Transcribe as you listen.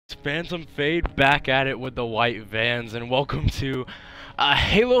Phantom Fade back at it with the white vans, and welcome to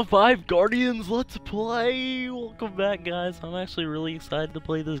Halo 5 Guardians Let's Play. Welcome back, guys. I'm actually really excited to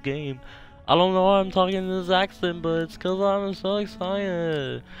play this game. I don't know why I'm talking in this accent, but it's because I'm so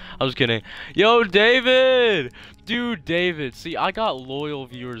excited. I was kidding. Yo, David! Dude, David. See, I got loyal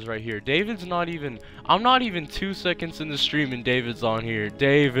viewers right here. David's not even... I'm not even 2 seconds in the stream and David's on here.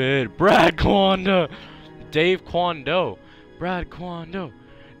 David. Brad Kwanda. Dave Kwando. Brad Kwando.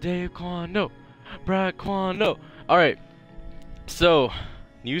 Dave Kwando. Brad Kwando. Alright. So,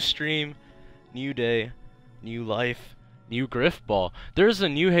 new stream, new day, new life, new griff ball. There's a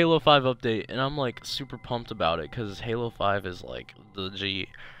new Halo 5 update, and I'm like super pumped about it because Halo 5 is like the G.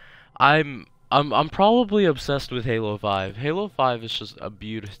 I'm probably obsessed with Halo 5. Halo 5 is just a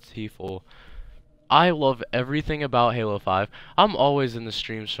beautiful. I love everything about Halo 5. I'm always in the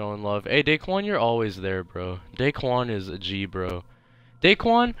stream showing love. Hey, Daquan, you're always there, bro. Daquan is a G, bro.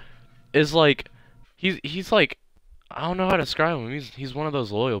 Daquan is like, he's like, I don't know how to describe him. He's one of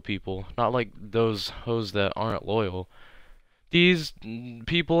those loyal people, not like those hoes that aren't loyal. These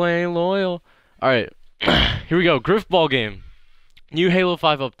people ain't loyal. All right, here we go. Griffball game, new Halo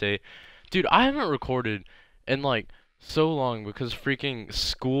 5 update. Dude, I haven't recorded in like so long because freaking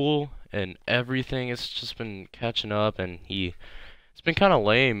school and everything. It's just been catching up, and it's been kind of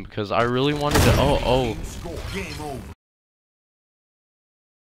lame because I really wanted to. Oh.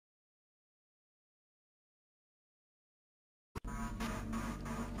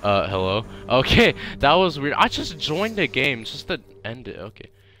 Hello? Okay, that was weird. I just joined the game just to end it.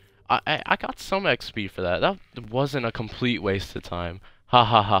 Okay. I got some XP for that. That wasn't a complete waste of time. Ha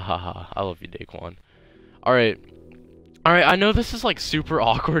ha ha ha ha. I love you, Daquan. Alright. Alright, I know this is like super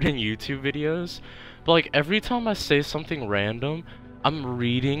awkward in YouTube videos, but like every time I say something random, I'm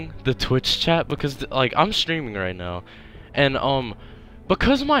reading the Twitch chat because like I'm streaming right now. And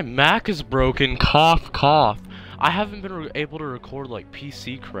because my Mac is broken, cough cough, I haven't been able to record like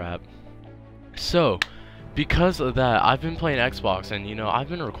PC crap. So, because of that, I've been playing Xbox, and you know, I've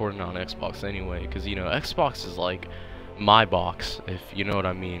been recording on Xbox anyway, because you know, Xbox is like my box, if you know what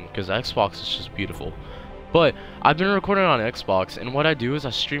I mean, because Xbox is just beautiful. But I've been recording on Xbox, and what I do is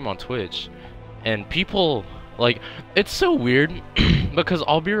I stream on Twitch, and people like, it's so weird because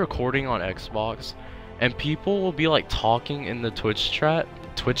I'll be recording on Xbox, and people will be like talking in the Twitch chat.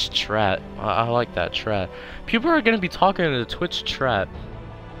 I like that chat. People are gonna be talking in the Twitch chat,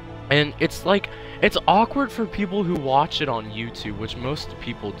 and it's like, it's awkward for people who watch it on YouTube, which most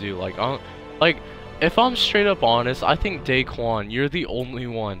people do. Like, if I'm straight up honest, I think Daquan, you're the only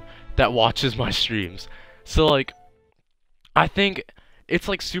one that watches my streams. So like, I think it's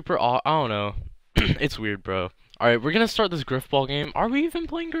like super I don't know. It's weird, bro. Alright, we're gonna start this Griffball game. Are we even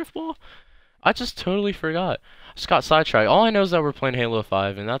playing Griffball? I just totally forgot. I just got sidetracked. All I know is that we're playing Halo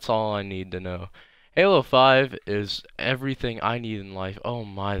 5, and that's all I need to know. Halo 5 is everything I need in life. Oh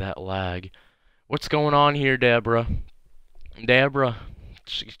my, that lag. What's going on here, Deborah? Deborah,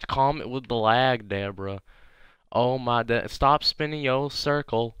 calm it with the lag, Deborah. Oh my, stop spinning your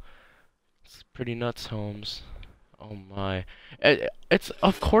circle. It's pretty nuts, Holmes. Oh my. It's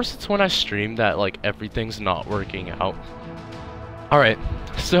of course it's when I stream that like everything's not working out. Alright,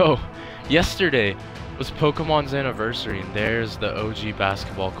 so yesterday was Pokemon's anniversary, and there's the OG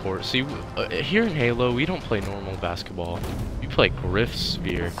basketball court. See, here in Halo, we don't play normal basketball. We play Griff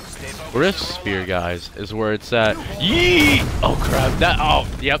Sphere. Griff Sphere, guys, is where it's at. Yee! Oh crap!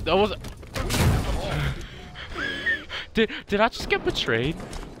 Yep, that was. Did I just get betrayed?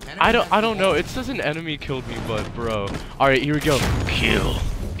 I don't know. It says an enemy killed me, but bro. All right, here we go. Kill.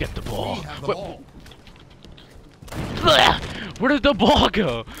 Get the ball. Where did the ball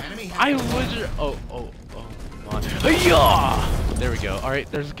go? I literally. Oh my. Hiya! There we go. All right,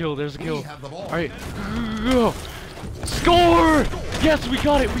 there's a kill. There's a kill. All right, go. Score! Yes, we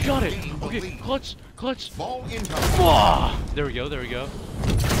got it. We got it. Okay, clutch. There we go. There we go.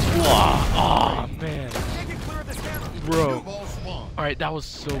 Oh man, bro. All right, that was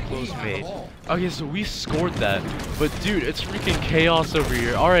so close, mate. Okay, so we scored that, but dude, it's freaking chaos over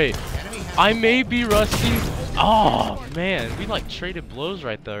here. All right, I may be rusty. Oh man, we like traded blows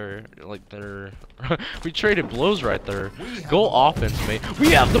right there. We traded blows right there. Go offense, mate.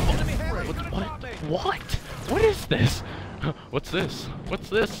 We have the what? What is this? What's this? What's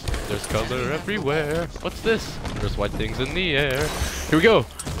this? There's color everywhere. What's this? There's white things in the air. Here we go.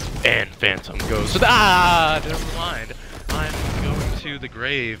 And Phantom goes. Never mind. I'm going to the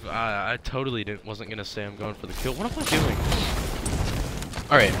grave. I totally wasn't gonna say I'm going for the kill. What am I doing?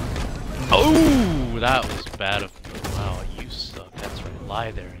 All right. Oh, that was bad of me. Wow, you suck. That's right.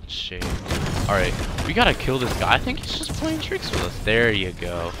 Lie there in shame. Alright, we gotta kill this guy. I think he's just playing tricks with us. There you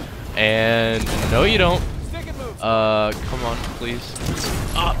go. And no, you don't. Come on, please.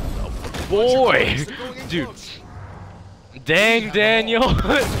 Boy! Dude. Dang, Daniel.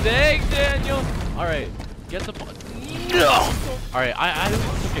 Dang, Daniel. Alright, get the ball. No! Alright, I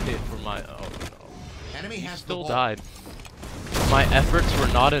took a hit for my... Oh, no. He still died. My efforts were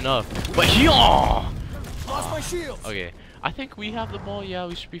not enough. But he... Oh! Lost my shield. Okay, I think we have the ball. Yeah,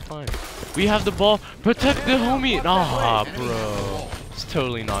 we should be fine. We have the ball. Protect the homie. Ah, bro. It's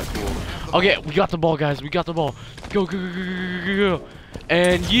totally not cool. Okay, we got the ball, guys. We got the ball. Go, go, go, go, go, go, go.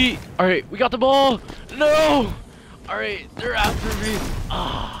 And yeet. Alright, we got the ball. No! Alright, they're after me.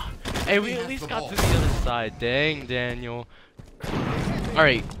 Ah. Hey, we at least got to the other side. Dang, Daniel.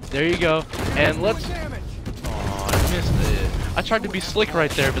 Alright, there you go. And let's... Oh, I missed it. I tried to be slick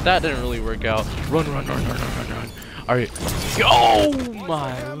right there, but that didn't really work out. Run, run, run, run, run, run, run. Alright. Oh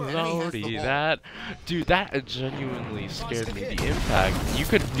my lordy, that... Dude, that genuinely scared me. The impact. You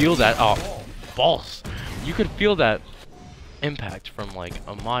could feel that... Oh, false. You could feel that impact from like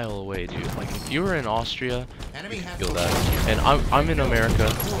a mile away, dude. Like if you were in Austria, you could feel that. And I'm in America.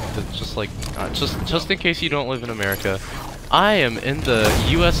 Just like just in case you don't live in America, I am in the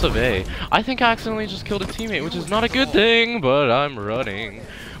US of A. I think I accidentally just killed a teammate, which is not a good thing, but I'm running.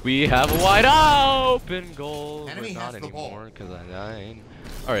 We have a wide open goal, but not anymore because I died.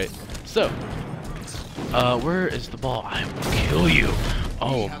 Alright, so where is the ball? I will kill you.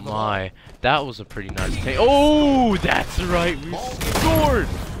 Oh my, that was a pretty nice take. Oh, that's right, we scored.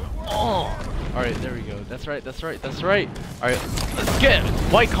 Oh, all right, there we go. That's right, that's right, that's right. All right, let's get it.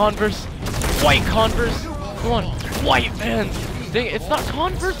 White Converse, white Converse. Come on, white Vans. Dang, it's not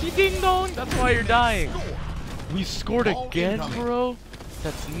Converse, you ding dong. That's why you're dying. We scored again, bro.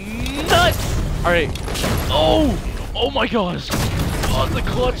 That's nuts. All right. Oh my gosh. Oh, the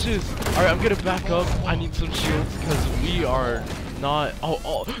clutches. All right, I'm gonna back up. I need some shields because we are not.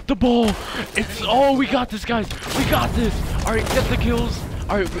 Oh, the ball. It's. Oh, we got this, guys. We got this. All right, get the kills.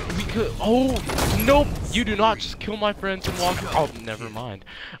 All right, we could. Oh, nope. You do not just kill my friends and walk. Oh, never mind.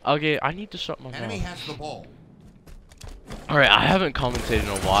 Okay, I need to shut my mouth. Has the ball. All right, I haven't commentated in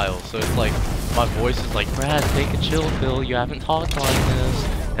a while, so it's like my voice is like, Brad, take a chill pill. You haven't talked like this,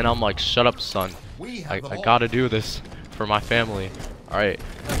 and I'm like, shut up, son. I gotta do this for my family. All right.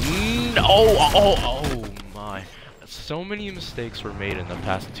 No. Oh my. So many mistakes were made in the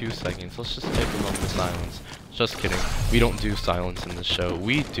past 2 seconds. Let's just take a moment of silence. Just kidding. We don't do silence in this show.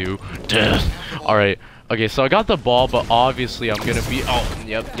 We do death. Alright. Okay, so I got the ball, but obviously I'm gonna be... Oh,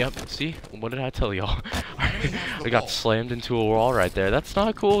 yep. See? What did I tell y'all? I got slammed into a wall right there. That's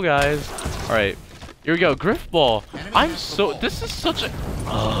not cool, guys. Alright. Here we go. Griff ball. I'm so... This is such a...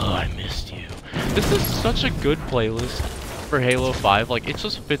 Oh, I missed you. This is such a good playlist for Halo 5. Like, it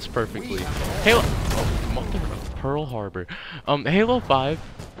just fits perfectly. Halo... Oh, mother... Pearl Harbor. Halo 5,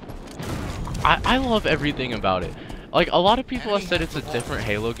 I love everything about it. Like, a lot of people have said it's a different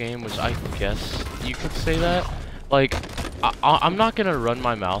Halo game, which I guess you could say that. Like, I'm not gonna run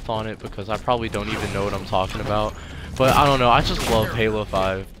my mouth on it because I probably don't even know what I'm talking about. But I don't know, I just love Halo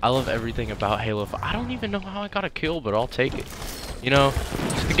 5. I love everything about Halo 5. I don't even know how I got a kill, but I'll take it. You know,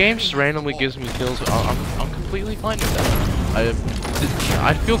 the game just randomly gives me kills. I'm completely fine with that.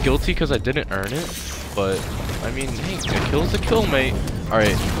 I feel guilty because I didn't earn it. But, I mean, hey, a kill's a kill, mate.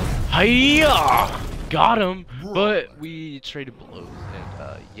 Alright. Hiya! Got him! But we traded blows,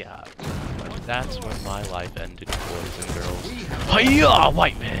 and, yeah. That's when my life ended, boys and girls. Hiya!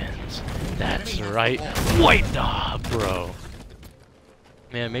 White Vans! That's right. White bro.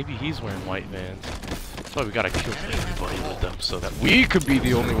 Man, maybe he's wearing white Vans. That's why we gotta kill everybody with them so that we could be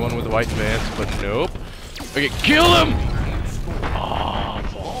the only one with white Vans, but nope. Okay, kill him! Oh,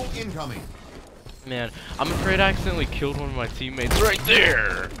 ball incoming. Man, I'm afraid I accidentally killed one of my teammates right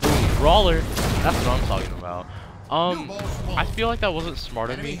there. Boom, brawler. That's what I'm talking about. I feel like that wasn't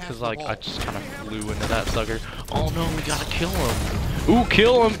smart of me because like I just kind of flew into that sucker. Oh no, we gotta kill him. Ooh,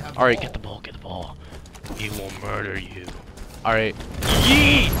 kill him. All right, get the ball, get the ball. He will murder you. All right,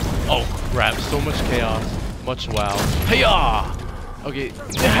 yeet. Oh crap, so much chaos, much wow. Hey-ya. Okay,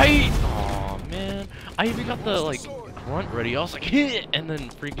 hey. Oh man, I even got the like grunt ready. I was like hit, and then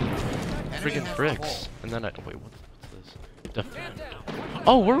freaking fricks, and then wait, what's this? Defend.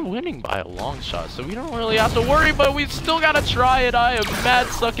 Oh, we're winning by a long shot, so we don't really have to worry, but we still gotta try it. I am mad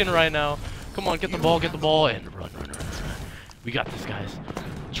sucking right now. Come on, get the ball, and run. We got this, guys.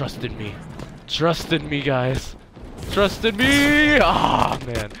 Trust in me, guys. Trust in me. Ah,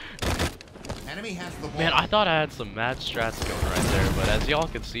 man. Man, I thought I had some mad strats going right there, but as y'all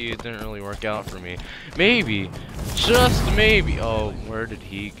can see, it didn't really work out for me. Maybe, just maybe. Oh, where did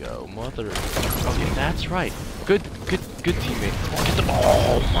he go? Mother. Okay, that's right. Good teammate. Get the ball.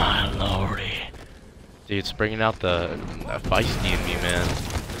 Oh my lordy. Dude, it's bringing out the feisty in me, man.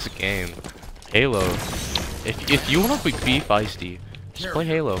 It's a game. Halo. If you want to be feisty, just play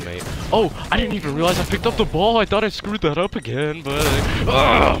Halo, mate. Oh, I didn't even realize I picked up the ball. I thought I screwed that up again, but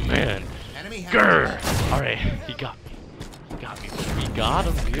oh man. Grr. All right, he got me. We got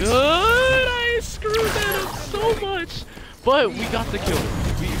him. Good. I screwed that up so much, but we got the kill.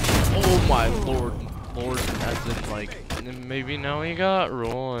 Oh my lord, as in like maybe now we got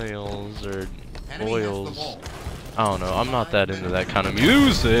royals or oils. I don't know. I'm not that into that kind of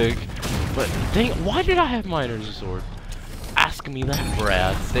music. But dang, why did I have Miner's Sword? Ask me that,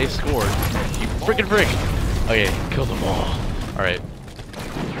 Brad. They scored. You freaking frick. Okay, kill them all. Alright.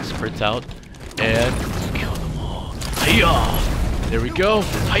 Sprint out. And kill them all. Hiya! There we go.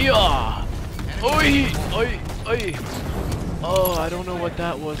 Hiya! Oi! Oi! Oi! Oh, I don't know what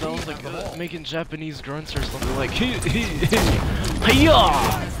that was. I was like making Japanese grunts or something like hiya!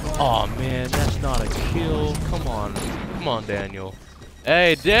 Oh man, that's not a kill. Come on, Daniel.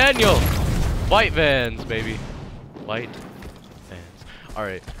 Hey, Daniel! White vans, baby. White vans.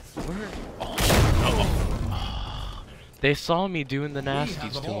 Alright. Where? Oh. They saw me doing the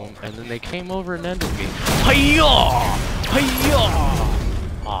nasties to them, and then they came over and ended me. Hiya! Hiya!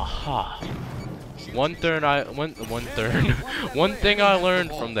 Aha. One thing I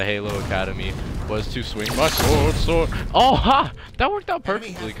learned from the Halo Academy was to swing my sword. Oh ha! That worked out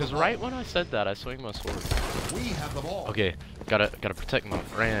perfectly, because right when I said that, I swing my sword. Okay, gotta protect my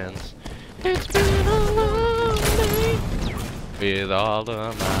friends. It's been a long day with all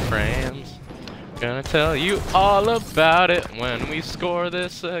of my friends. Gonna tell you all about it when we score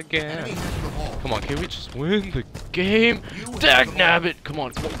this again. Come on, can we just win the game? Dagnabbit! Come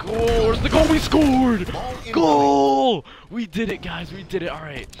on, where's the goal? We scored! Goal! We did it, guys, we did it.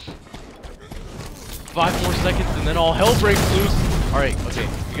 Alright. 5 more seconds and then all hell breaks loose. Alright, okay.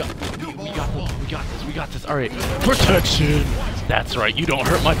 We got this. Alright. Protection! That's right, you don't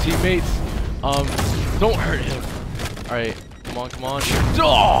hurt my teammates. Don't hurt him. Alright. Come on.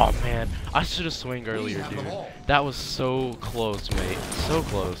 Oh, man. I should have swung earlier, dude. That was so close, mate. So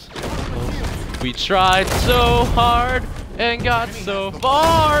close. We tried so hard and got so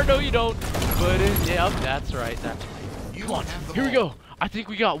far. No, you don't. But yep, that's right. Come on. Here we go. I think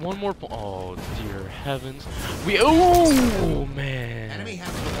we got one more point. Oh, dear heavens. Oh, man.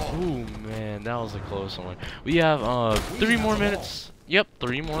 Oh, man. That was a close one. We have 3 more minutes. Yep,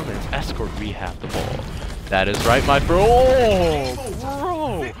 3 more minutes. Escort, we have the ball. That is right, my bro.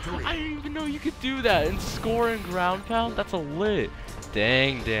 Oh, bro. I didn't even know you could do that and score in ground pound. That's a lit.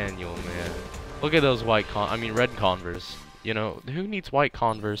 Dang, Daniel, man. Look at those red Converse. You know, who needs white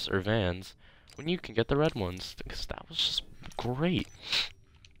Converse or Vans when you can get the red ones? Because that was just great.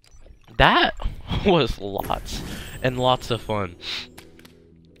 That was lots and lots of fun.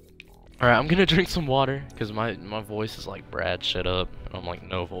 Alright, I'm gonna drink some water because my voice is like, Brad, shut up. And I'm like,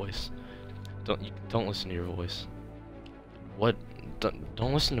 no voice. Don't listen to your voice. What?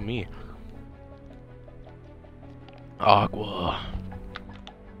 Don't listen to me. Agua.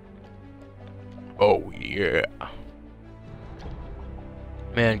 Oh yeah.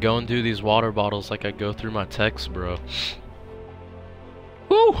 Man, going through these water bottles like I go through my text, bro.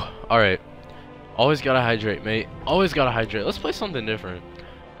 Woo! Alright. Always gotta hydrate, mate. Always gotta hydrate. Let's play something different.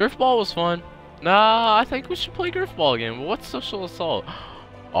 Griffball was fun. Nah, I think we should play Griffball again. But what's Social Assault?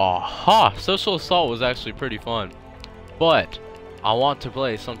 Aha! Social Assault was actually pretty fun. But I want to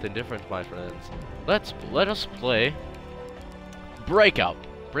play something different, my friends. Let us play Breakout.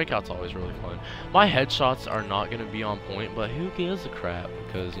 Breakout's always really fun. My headshots are not gonna be on point, but who gives a crap?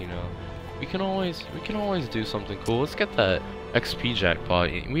 Because you know, we can always do something cool. Let's get that XP jackpot.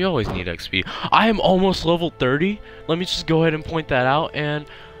 We always need XP. I am almost level 30. Let me just go ahead and point that out. And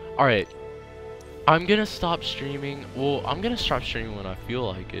all right, I'm gonna stop streaming. Well, I'm gonna stop streaming when I feel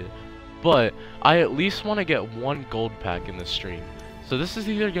like it. But I at least want to get 1 gold pack in this stream. So this is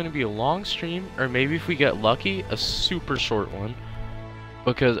either gonna be a long stream, or maybe if we get lucky, a super short one.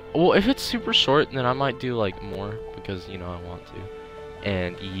 Because, well, if it's super short, then I might do, like, more, because, you know, I want to.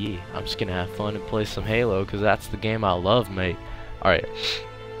 And, yeah, I'm just gonna have fun and play some Halo, because that's the game I love, mate. Alright.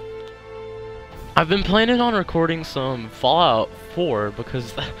 I've been planning on recording some Fallout 4,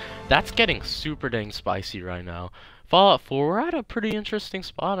 because that's getting super dang spicy right now. Fallout 4, we're at a pretty interesting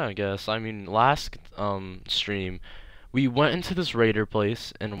spot, I guess. I mean, last, stream, we went into this raider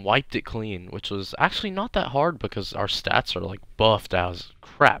place and wiped it clean, which was actually not that hard because our stats are like buffed as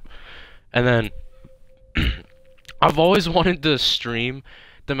crap. And then I've always wanted to stream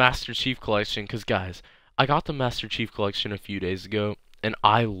the Master Chief Collection, because guys, I got the Master Chief Collection a few days ago, and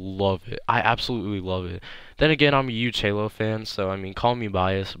I love it. I absolutely love it. Then again, I'm a huge Halo fan, so I mean, call me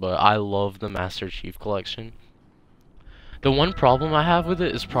biased, but I love the Master Chief Collection. The one problem I have with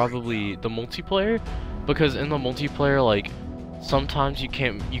it is probably the multiplayer, because in the multiplayer, like, sometimes you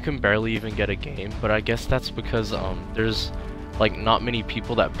can barely even get a game, but I guess that's because there's like not many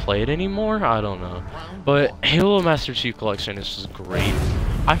people that play it anymore. I don't know, but Halo Master Chief Collection is just great.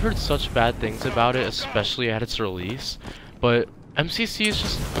 I've heard such bad things about it, especially at its release, but MCC is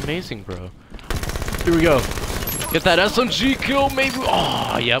just amazing, bro. Here we go. Get that SMG kill, maybe.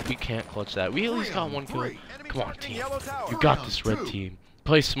 Oh, yep, we can't clutch that. We at least got one kill. Come on, team. You got this, red team.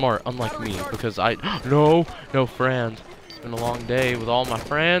 Play smart, unlike me, because no friend. It's been a long day with all my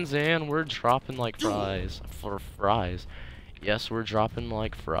friends, and we're dropping like fries. For fries. Yes, we're dropping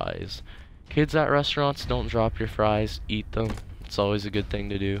like fries. Kids at restaurants, don't drop your fries. Eat them. It's always a good thing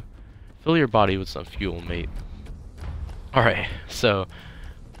to do. Fill your body with some fuel, mate. Alright, so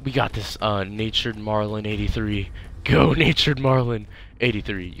we got this Natured Marlin 83. Go Natured Marlin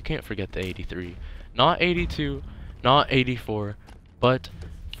 83. You can't forget the 83. Not 82, not 84, but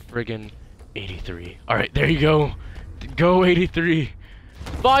friggin' 83. Alright, there you go. Go 83.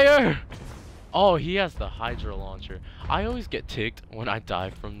 Fire! Oh, he has the Hydra launcher. I always get ticked when I die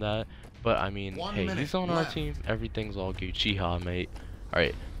from that. But I mean, hey, he's on our team. Everything's all Gucci, ha, mate.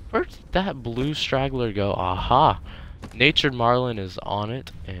 Alright, where did that blue straggler go? Aha! Natured Marlin is on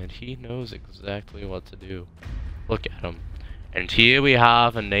it, and he knows exactly what to do. Look at him. And here we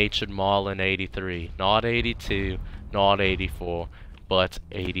have a Natured Marlin 83. Not 82, not 84, but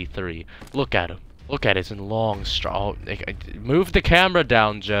 83. Look at him. Look at his long straw. Move the camera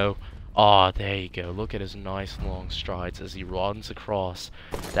down, Joe. Oh, there you go. Look at his nice long strides as he runs across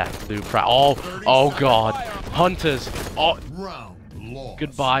that blue crowd. Oh God. Hunters. Oh.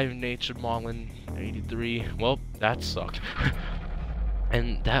 Goodbye, Natured Marlin 83. Well, that sucked.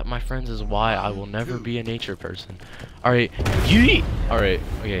 And that, my friends, is why I will never be a nature person. Alright, yeet! Alright,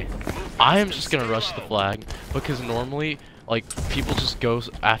 okay. I am just gonna rush the flag, because normally, like, people just go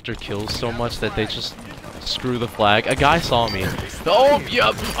after kills so much that they just screw the flag. A guy saw me. Oh,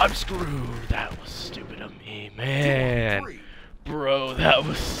 yep, I'm screwed. That was stupid of me, man. Bro, that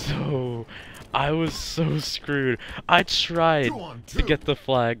was so... I was so screwed. I tried to get the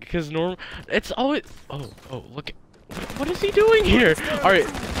flag, because it's always... Oh, look. What is he doing here? Alright,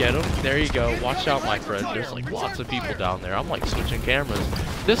 get him. There you go. Watch out, my friend. There's like lots of people down there. I'm like switching cameras.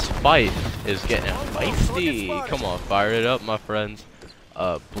 This fight is getting feisty. Come on, fire it up, my friends.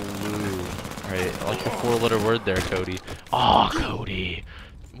 Blue. Alright, like the 4-letter word there, Cody. Aw, Cody.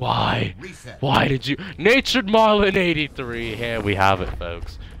 Why? Why did you... Natured Marlin 83. Here we have it,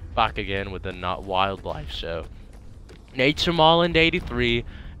 folks. Back again with the Not Wildlife show. Natured Marlin 83.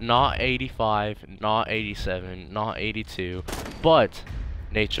 Not 85, not 87, not 82, but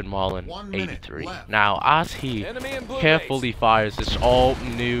Natured Marlin 83. Now, as he carefully fires this, all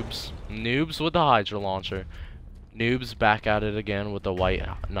noobs with the Hydra launcher, noobs back at it again with the white,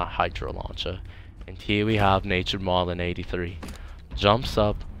 not Hydra launcher, and here we have Natured Marlin 83. Jumps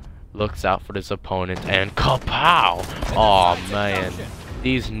up, looks out for his opponent, and kapow! Oh man,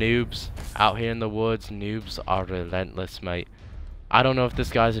 these noobs out here in the woods, noobs are relentless, mate. I don't know if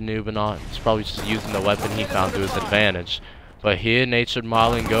this guy's a noob or not. He's probably just using the weapon he found to his advantage. But here Natured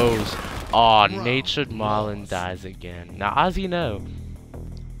Marlin goes. Aw, Natured Marlin dies again. Now, as you know,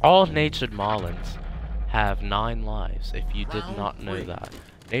 all Natured Marlins have 9 lives, if you did not know that.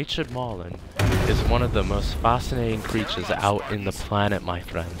 Natured Marlin is one of the most fascinating creatures out in the planet, my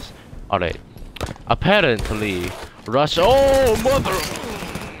friends. Alright. Apparently, Oh, mother...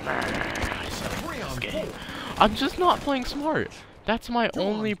 I'm just not playing smart. That's my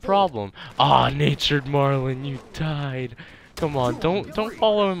only problem. Ah, Natured Marlin, you died. Come on, don't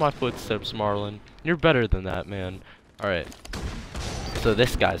follow in my footsteps, Marlin. You're better than that, man. Alright. So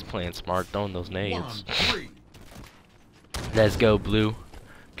this guy's playing smart, throwing those nades. Let's go, blue.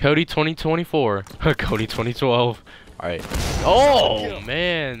 Cody 2024. Cody 2012. Alright. Oh,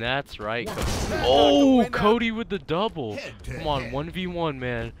 man, that's right. Oh, Cody with the double. Come on, 1v1,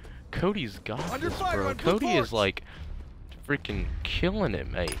 man. Cody's got this, bro. Cody is like freaking killing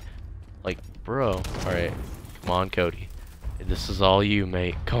it, mate. Like, bro. Alright. Come on, Cody. This is all you,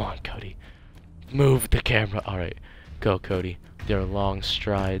 mate. Come on, Cody. Move the camera. Alright. Go, Cody. Your long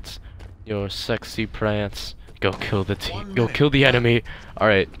strides. Your sexy prance. Go kill the team. Go kill the enemy.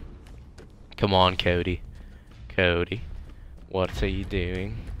 Alright. Come on, Cody. Cody. What are you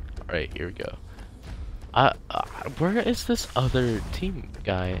doing? Alright, here we go. Where is this other team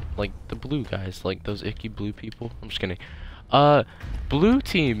guy? Like the blue guys, like those icky blue people. I'm just kidding. Blue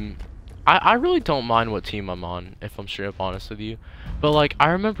team. I really don't mind what team I'm on, if I'm straight up honest with you. But like, I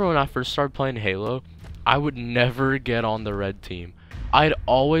remember when I first started playing Halo, I would never get on the red team. I'd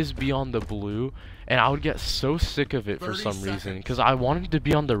always be on the blue, and I would get so sick of it for some reason, because I wanted to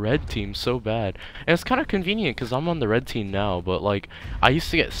be on the red team so bad. And it's kind of convenient, because I'm on the red team now, but like, I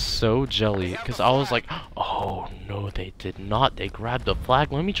used to get so jelly, because I was like, oh no, they did not. They grabbed the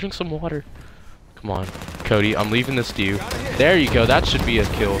flag. Let me drink some water. Come on, Cody, I'm leaving this to you. There you go, that should be a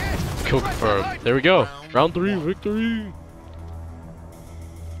kill. Kill confirmed. There we go. Round 3, victory!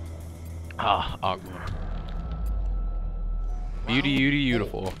 Ah, awkward.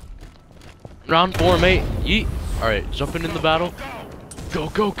 Beautiful. Round 4, mate. Yeet. Alright, jumping in the battle. Go,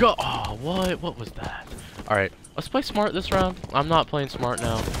 go, go. Oh, what was that? Alright, let's play smart this round. I'm not playing smart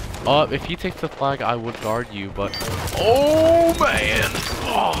now. If you take the flag, I would guard you, but... Oh, man!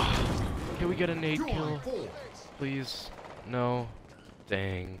 Oh. Can we get a nade kill? Please? No.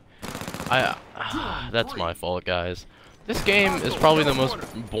 Dang. That's my fault, guys. This game is probably the most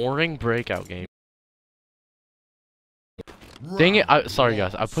boring breakout game. Dang it, sorry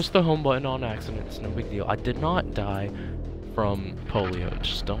guys, I pushed the home button on accident, it's no big deal. I did not die from polio,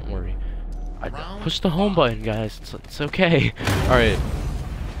 just don't worry. I pushed the home button, guys, it's okay. Alright,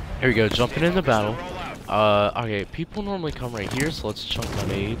 here we go, jumping in the battle. Okay, people normally come right here, so let's chunk my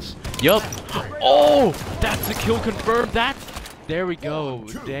nades. Yup! Oh! That's a kill confirmed, there we go,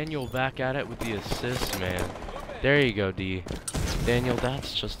 Daniel back at it with the assist, man. There you go, D. Daniel,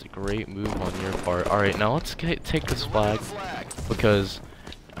 that's just a great move on your part. Alright, now let's take this flag, because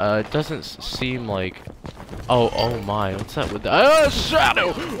it doesn't seem like... Oh my, what's that with the... Shadow!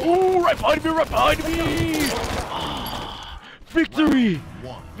 Ooh, right behind me! Ah, victory!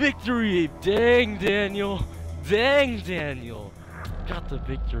 Victory! Dang, Daniel! Dang, Daniel! Got the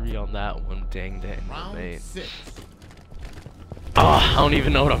victory on that one, dang, Daniel, mate. I don't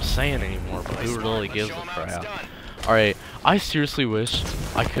even know what I'm saying anymore, but who really gives a crap? Alright, I seriously wish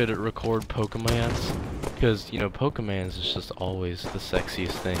I could record Pokemans, because, you know, Pokemans is just always the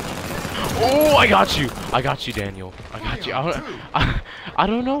sexiest thing. Oh, I got you, Daniel. I got you. I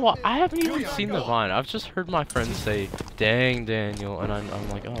don't know why. I haven't even seen the Vine. I've just heard my friends say, dang, Daniel, and I'm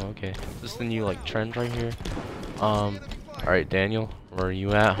like, oh, okay. This is the new, like, trend right here. Alright, Daniel, where are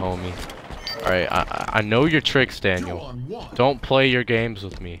you at, homie? Alright, I know your tricks, Daniel. Don't play your games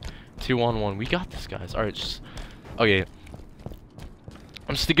with me. 2-on-1. We got this, guys. Alright, just... Okay.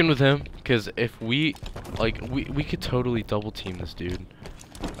 I'm sticking with him, because if we... Like, we could totally double team this dude.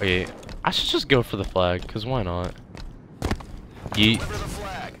 Okay, I should just go for the flag, because why not? Yeet.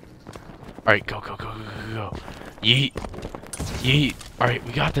 Alright, go. Yeet. Yeet. Alright,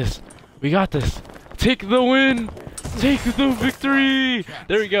 we got this. We got this. Take the win! Take the victory!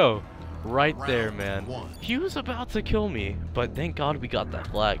 There we go. Right there, man. He was about to kill me, but thank God we got that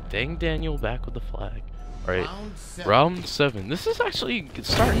flag. Dang, Daniel back with the flag. Alright, round 7. This is actually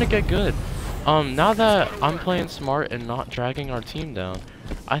starting to get good. Now that I'm playing smart and not dragging our team down,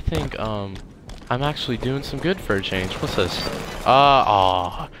 I think, I'm actually doing some good for a change. What's this?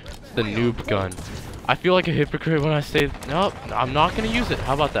 It's the noob gun. I feel like a hypocrite when I say, nope, I'm not gonna use it.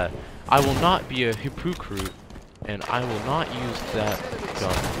 How about that? I will not be a hypocrite. And I will not use that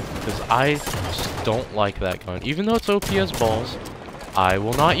gun, because I just don't like that gun. Even though it's OP as balls, I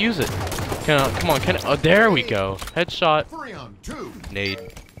will not use it. Come on, oh, there we go. Headshot. Nade.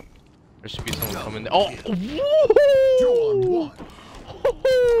 There should be someone coming there. Oh!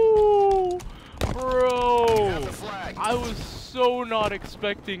 Bro! I was so not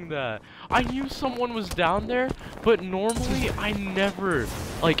expecting that. I knew someone was down there, but normally I never,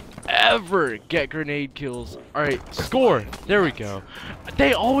 like, ever get grenade kills. Alright, score. There we go.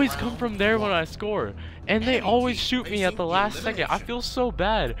 They always come from there when I score, and they always shoot me at the last second. I feel so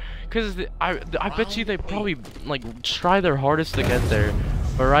bad, because I bet you they probably, like, try their hardest to get there,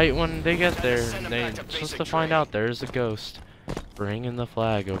 but right when they get there, they just to find out there's a ghost bringing the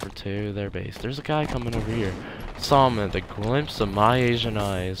flag over to their base. There's a guy coming over here. Saw him at the glimpse of my Asian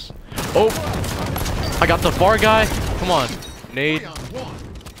eyes. Oh! I got the far guy. Come on. Nade.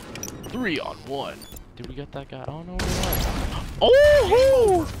 3-on-1. Did we get that guy? I don't know where he went.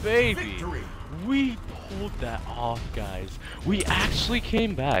 Oh, baby. We pulled that off, guys. We actually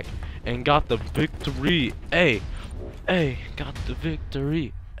came back and got the victory. Hey, got the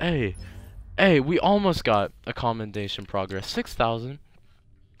victory. Hey, we almost got a commendation progress. 6,000.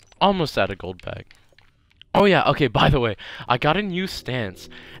 Almost at a gold bag. Oh yeah, okay, by the way, I got a new stance,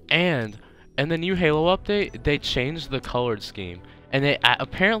 and in the new Halo update, they changed the colored scheme. and they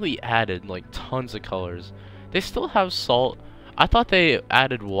apparently added like tons of colors. They still have salt. I thought they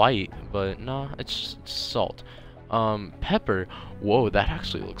added white, but no, it's just salt. Pepper. Whoa, that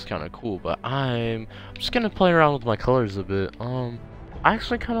actually looks kind of cool, but I'm just gonna play around with my colors a bit. I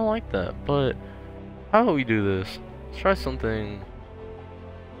actually kind of like that, but how about we do this? Let's try something.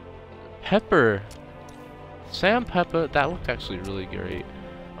 Pepper. Sam Pepper. That looked actually really great.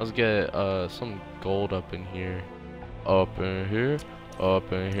 Let's get some gold up in here. Up in here.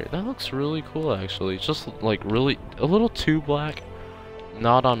 Up in here. That looks really cool actually. It's just like really a little too black.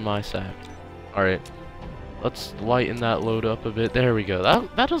 Not on my side. Alright. Let's lighten that load up a bit. There we go.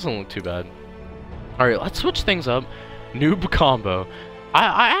 That doesn't look too bad. Alright, let's switch things up. Noob combo.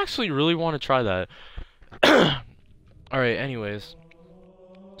 I actually really want to try that. Alright, anyways.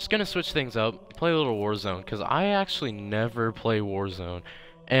 Just gonna switch things up. Play a little Warzone. Because I actually never play Warzone.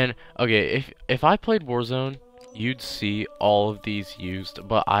 And, okay, if I played Warzone, you'd see all of these used.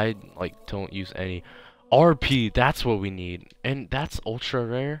 But I, like, don't use any. RP, that's what we need. And that's ultra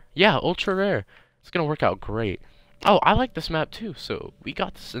rare. Yeah, ultra rare. It's gonna work out great. Oh, I like this map too, so we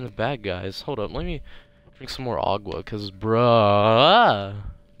got this in the bag, guys. Hold up, let me drink some more agua, because, bruh,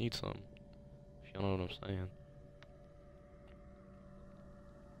 need some. If you know what I'm saying.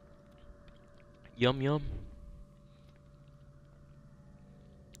 Yum, yum.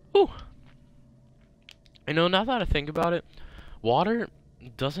 Ooh. You know, now that I think about it, water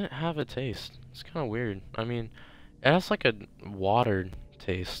doesn't have a taste. It's kind of weird. I mean, it has like a water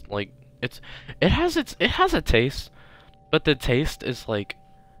taste. Like, it has a taste, but the taste is like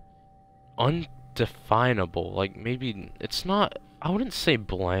undefinable. Like maybe it's not, I wouldn't say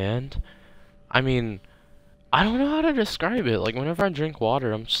bland. I mean, I don't know how to describe it. Like whenever I drink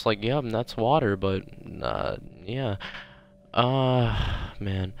water, I'm just like, yeah, that's water, but yeah.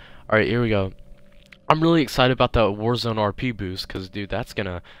 Man. All right, here we go. I'm really excited about that Warzone RP boost, cause dude, that's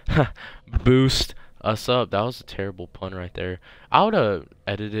gonna boost us up. That was a terrible pun right there. I would have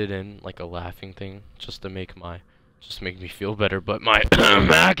edited in like a laughing thing just to make me feel better, but my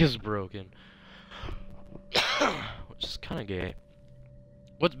Mac is broken. Which is kinda gay.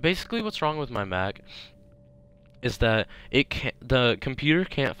 What's wrong with my Mac is that the computer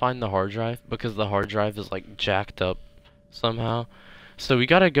can't find the hard drive because the hard drive is like jacked up somehow. So we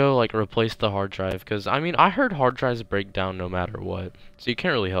gotta go like replace the hard drive, because I mean I heard hard drives break down no matter what. So you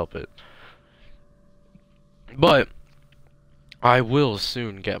can't really help it. But I will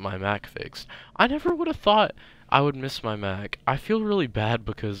soon get my Mac fixed. I never would have thought I would miss my Mac. I feel really bad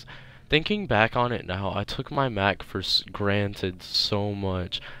because thinking back on it now, I took my Mac for granted so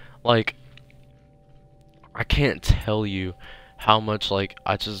much. Like, I can't tell you how much, like,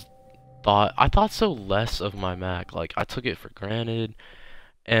 I thought so less of my Mac. Like, I took it for granted.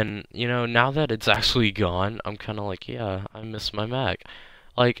 And, you know, now that it's actually gone, I'm kind of like, yeah, I miss my Mac.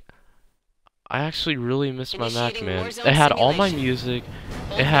 Like, I actually really miss my Mac, man. It had all my music,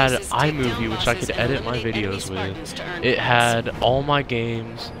 it had iMovie, which I could edit my videos with, it had all my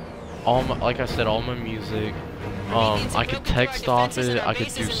games, like I said, all my music, I could text off it, I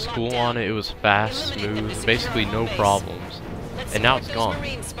could do school on it, it was fast, smooth, basically no problems, and now it's gone,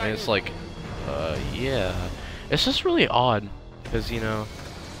 and it's like, yeah, it's just really odd, because, you know,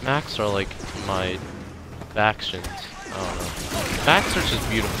 Macs are like my factions. I don't know. Back search is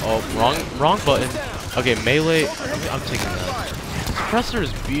beautiful. Oh, wrong button. Okay, melee. I'm taking that. Suppressor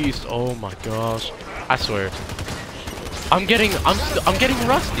is beast. Oh my gosh. I swear. I'm getting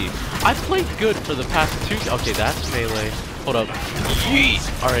rusty. I've played good for the past 2. Okay, that's melee. Hold up. Yeet.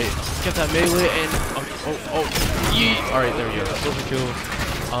 All right, get that melee and yeet. All right, there we go. Silver kill.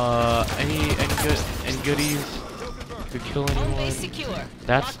 Any goodies? Could kill anyone.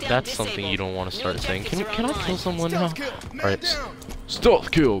 That's something you don't want to start saying. Can I kill someone now? Alright. Stealth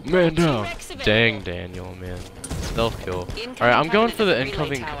kill, man down. Dang, Daniel, man. Stealth kill. Alright, I'm going for the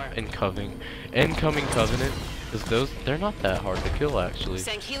incoming covenant. Because they're not that hard to kill actually.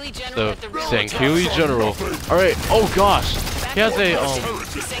 So Sankhili General. Alright, oh gosh. He has a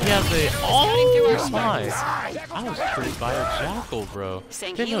oh my. I was tricked by a jackal, bro.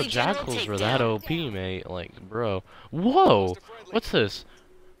 Didn't know jackals were that OP, mate. Like, bro. Whoa! What's this?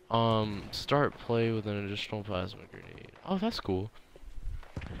 Start play with an additional plasma grenade. Oh, that's cool.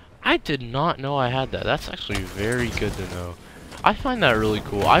 I did not know I had that. That's actually very good to know. I find that really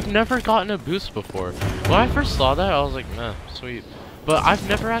cool. I've never gotten a boost before. When I first saw that, I was like, nah, sweet. But I've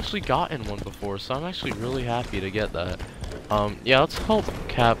never actually gotten one before, so I'm actually really happy to get that. Yeah, let's help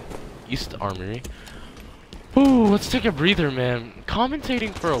cap East Armory. Ooh, let's take a breather, man.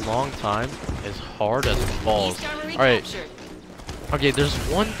 Commentating for a long time is hard as balls. Alright. Okay, there's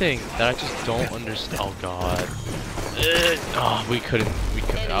one thing that I just don't understand. Oh, God. Oh, we couldn't.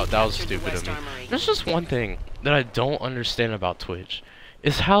 Oh, that was stupid of me. There's just one thing that I don't understand about Twitch,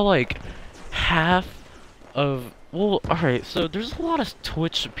 is how like half of alright, so there's a lot of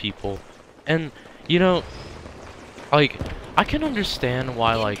Twitch people, and you know, like I can understand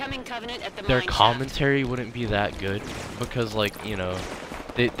why like their commentary wouldn't be that good, because like, you know,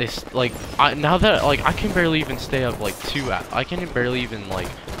 they like now that like I can barely even stay up like I can barely even like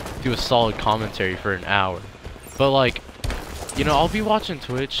do a solid commentary for an hour. But like, you know, I'll be watching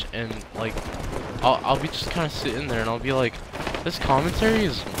Twitch and like I'll be just kind of sitting there and I'll be like, this commentary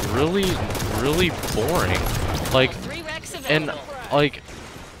is really boring. Like, and like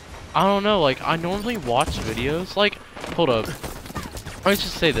I don't know, like I normally watch videos like, hold up, I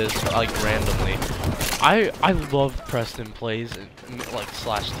just say this like randomly. I love Preston Plays and like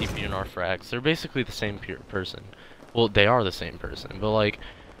slash TPNR Frags. They're basically the same person. Well, they are the same person, but like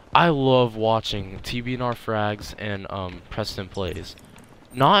I love watching TBNR Frags and Preston Plays.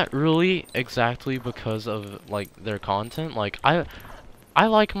 Not really exactly because of like their content. Like I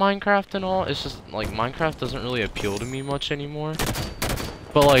like Minecraft and all. It's just like Minecraft doesn't really appeal to me much anymore.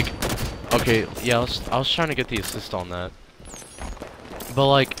 But like, okay, yeah, I was trying to get the assist on that. But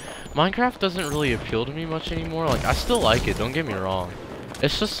like, Minecraft doesn't really appeal to me much anymore. Like, I still like it, don't get me wrong.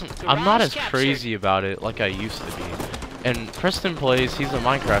 It's just, I'm not as crazy about it like I used to be. And Preston Plays, he's a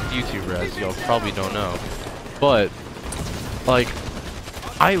Minecraft YouTuber, as y'all probably don't know. But, like,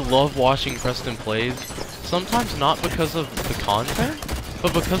 I love watching Preston Plays, sometimes not because of the content,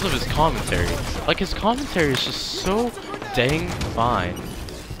 but because of his commentary. Like, his commentary is just so dang fine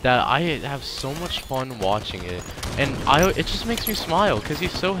that I have so much fun watching it. And it just makes me smile, because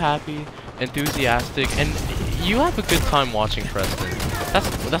he's so happy, enthusiastic, and you have a good time watching Preston.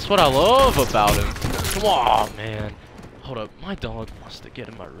 That's what I love about him. Come on, man. Hold up, my dog wants to get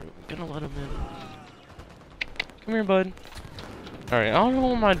in my room. I'm gonna let him in. Come here, bud. Alright, I don't know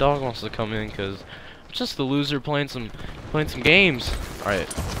when my dog wants to come in, because I'm just a loser playing some games. Alright.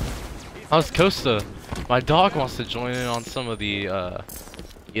 How's Costa? My dog wants to join in on some of the,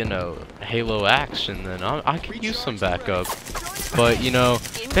 you know, Halo action, then I could use some backup. But, you know,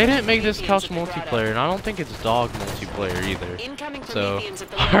 they didn't make this couch multiplayer, and I don't think it's dog multiplayer either. So,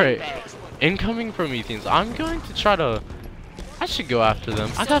 alright. Incoming Prometheans. I'm going to try to... I should go after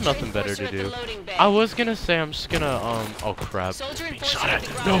them. I got nothing better to do. I was gonna say I'm just gonna, oh crap. Shot at.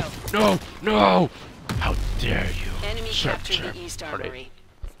 No, no, no! How dare you? Chirp, chirp. Alright.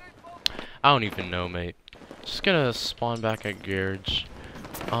 I don't even know, mate. Just gonna spawn back at Garage.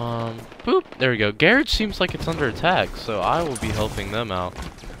 Boop. There we go. Garage seems like it's under attack, so I will be helping them out.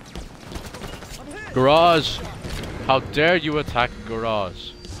 Garage! How dare you attack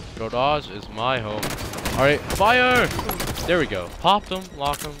Garage? Garage is my home. Alright, fire! There we go. Popped him,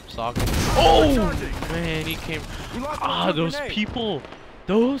 locked him, socked him. Oh! Man, he came. Ah, those people.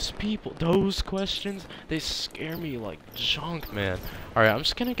 Those questions, they scare me like junk, man. Alright, I'm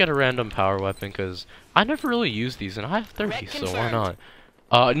just gonna get a random power weapon, because I never really use these, and I have 30, so why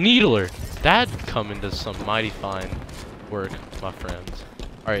not? Needler. That'd come into some mighty fine work, my friends.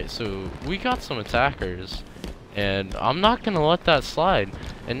 Alright, so we got some attackers, and I'm not gonna let that slide.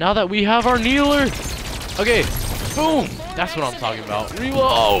 And now that we have our Needler, okay, boom! That's what I'm talking about.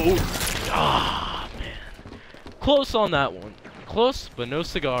 Reload! Ah, man. Close on that one. Close, but no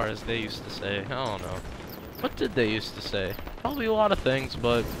cigar, as they used to say. I don't know. What did they used to say? Probably a lot of things,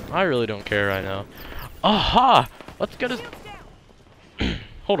 but I really don't care right now. Aha! Let's get his...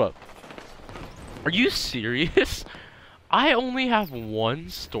 Hold up. Are you serious? I only have one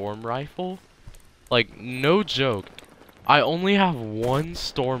storm rifle? Like, no joke. I only have one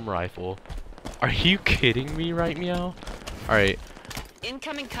storm rifle. Are you kidding me right now? Alright.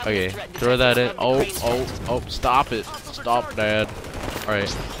 Okay, throw that in. Oh, stop it. Stop, Dad. Alright.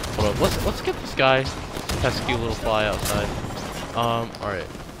 Hold up. Let's get this guy. Pesky little fly outside. Alright.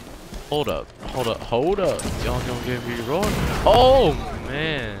 Hold up. Y'all gonna give me roar? Oh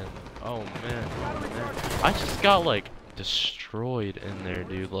man. Oh man. I just got like destroyed in there,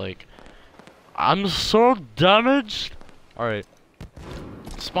 dude. Like, I'm so damaged. Alright.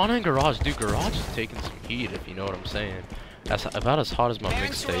 Spawn in Garage. Dude, Garage is taking some heat, if you know what I'm saying. That's about as hot as my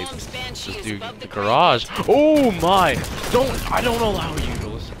mixtape. Just dude, the Garage. Oh my! I don't allow you to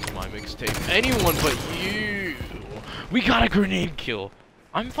listen to my mixtape. Anyone but you. We got a grenade kill.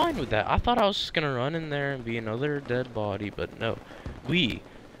 I'm fine with that. I thought I was just gonna run in there and be another dead body, but no. We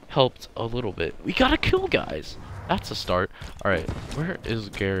helped a little bit. We got a kill, guys. That's a start. Alright, where is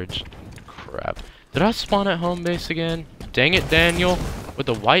Garage? Crap. Did I spawn at home base again? Dang it, Daniel. With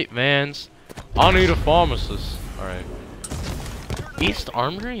the white vans. I need a pharmacist. Alright. East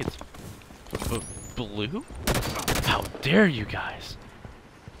Armory? It's blue? How dare you guys?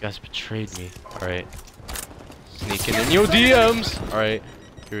 You guys betrayed me. Alright. Sneaking in your DMs. Alright.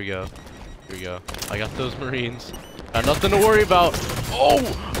 Here we go. Here we go. I got those Marines. Got nothing to worry about. Oh!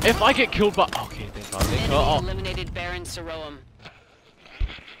 If I get killed by... Okay, thank God. Thank God. Oh. Eliminated Baron Saroam.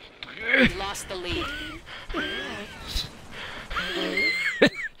 We lost the lead.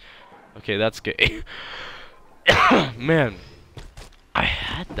 Okay, that's gay. Man. I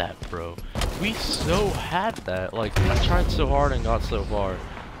had that, bro. We so had that. Like, I tried so hard and got so far.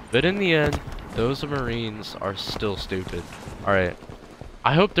 But in the end, those Marines are still stupid. Alright.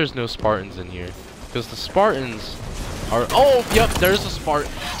 I hope there's no Spartans in here. Because the Spartans are... Oh, yep, there's a Spartan.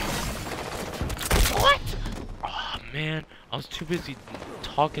 What? Oh, man. I was too busy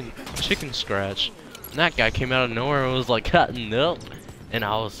talking chicken scratch. And that guy came out of nowhere and was like, cutting up. And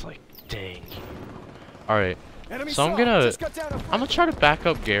I was like, dang. Alright. So I'm gonna try to back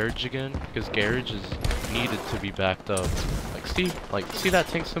up Garage again, because Garage is needed to be backed up. See that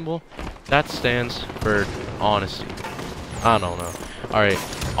tank symbol? That stands for honesty. I don't know. Alright,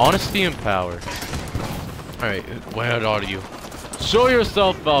 honesty and power. Alright, where are you? Show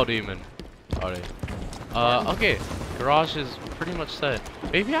yourself, Valdemon! Alright. Okay, garage is pretty much set.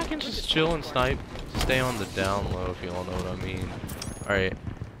 Maybe I can just chill and snipe, stay on the down low if you all know what I mean. Alright.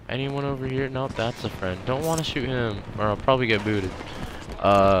 Anyone over here? Nope, that's a friend. Don't want to shoot him, or I'll probably get booted.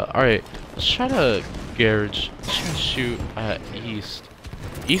 Alright. Let's try to garage. Let's try to shoot at east.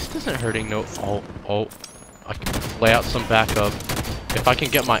 East isn't hurting, no. Oh. I can lay out some backup. If I can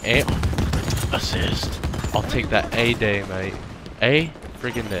get my A assist, I'll take that A day, mate. A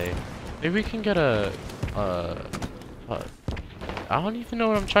friggin' day. Maybe we can get a, I don't even know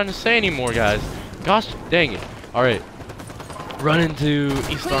what I'm trying to say anymore, guys. Gosh dang it. Alright. Run into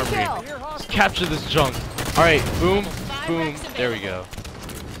East Armory. Let's capture this junk. Alright, boom, boom. There we go.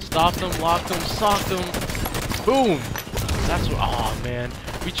 Stop them, lock them, sock them. Boom. That's what. Oh man,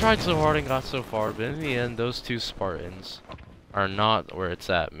 we tried so hard and got so far, but in the end, those two Spartans are not where it's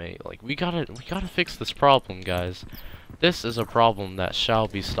at, mate. Like we gotta fix this problem, guys. This is a problem that shall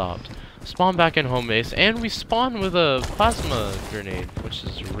be stopped. Spawn back in home base, and we spawn with a plasma grenade, which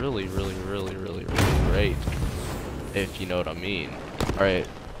is really great. If you know what I mean. Alright.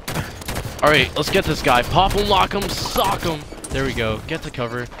 Alright, let's get this guy. Pop him, lock him, sock him. There we go. Get to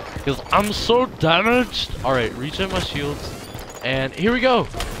cover. Because I'm so damaged. Alright, regen my shields. And here we go.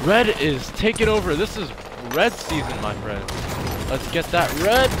 Red is taking over. This is red season, my friend. Let's get that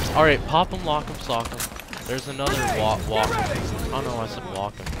red. Alright, pop him, lock him, sock him. There's another walk him. Oh no, I said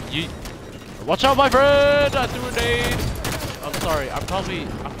walk him. Watch out, my friend! I threw a nade. I'm sorry. I probably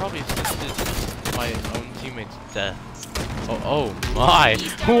assisted my own teammate's death. Oh my!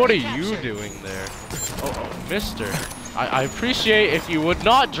 What are you doing there? Oh, mister. I appreciate if you would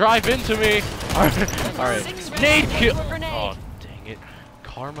not drive into me. Alright. Nade kill. Oh, dang it.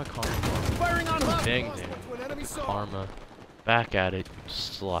 Karma. Dang. Karma. Back at it, you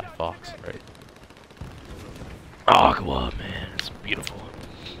sly fox. Right. Oh, come on, man. It's beautiful.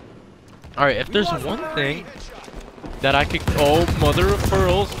 Alright, if there's one thing that I could... Oh, mother of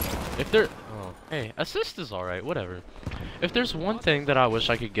pearls. If there... Oh, hey, assist is alright, whatever. If there's one thing that I wish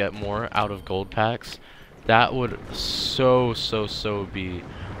I could get more out of gold packs, that would so be...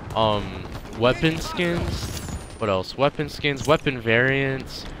 weapon skins. What else? Weapon skins, weapon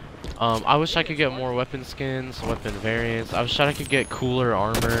variants. I wish I could get more weapon skins, weapon variants. I wish I could get cooler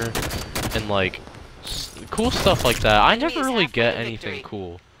armor and, like, cool stuff like that. I never really get anything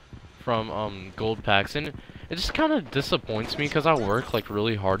cool from gold packs, and it just kind of disappoints me because I work like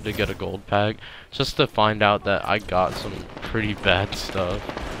really hard to get a gold pack just to find out that I got some pretty bad stuff.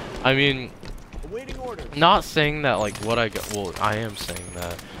 I mean, not saying that like what I got, well, I am saying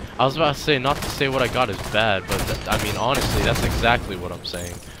that. I was about to say not to say what I got is bad, but I mean honestly that's exactly what I'm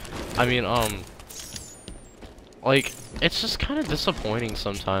saying. I mean like it's just kind of disappointing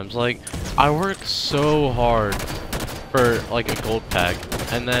sometimes. Like I work so hard for like a gold pack,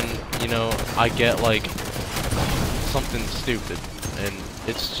 and then you know I get like something stupid, and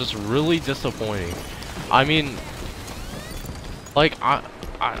it's just really disappointing. I mean, like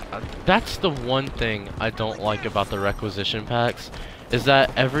that's the one thing I don't like about the requisition packs, is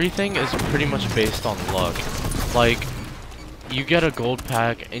that everything is pretty much based on luck. Like you get a gold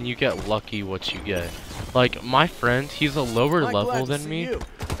pack and you get lucky what you get. Like my friend, he's a lower level than me,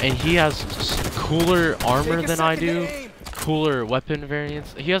 and he has cooler armor than I do, cooler weapon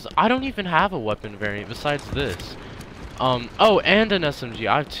variants. I don't even have a weapon variant besides this. Oh, and an SMG.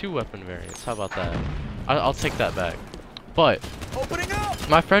 I have 2 weapon variants. How about that? I'll take that back. But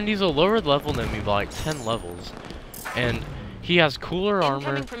my friend, he's a lower level than me by like 10 levels, and he has cooler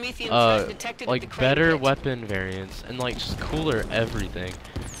armor, Incoming Promethean threat detected at the like crane better pit. weapon variants, and like just cooler everything.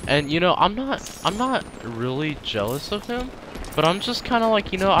 And you know, I'm not really jealous of him, but I'm just kind of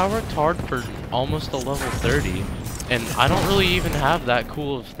like, you know, I worked hard for almost a level 30, and I don't really even have that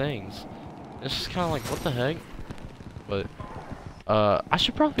cool of things. It's just kind of like, what the heck? But I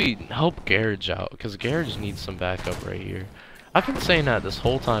should probably help Garage out, because Garage needs some backup right here. I've been saying that this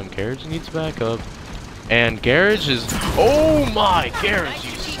whole time. Garage needs backup. And Garage is... Oh my! Garage,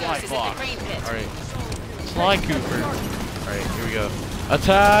 you sly fox! Alright. Sly Cooper. Alright, here we go.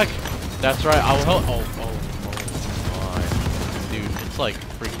 Attack! That's right, I will help... Oh my. Dude, it's like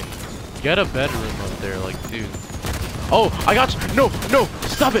freaking... Get a bedroom up there, like, dude. Oh, I got you! No! No!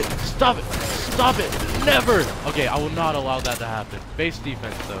 Stop it! Stop it! Stop it! Never! Okay, I will not allow that to happen. Base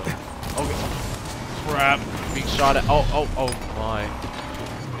defense, though. Okay. Crap. Being shot at... Oh my.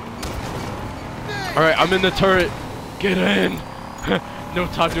 Alright, I'm in the turret. Get in! No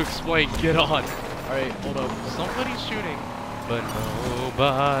time to explain. Get on. Alright, hold up. Somebody's shooting. But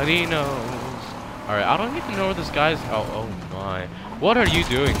nobody knows. Alright, I don't even know where this guy's... Oh my. What are you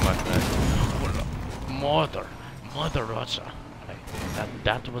doing, my friend? Mother Russia.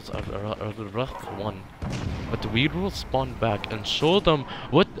 That was a rough one. But we will spawn back and show them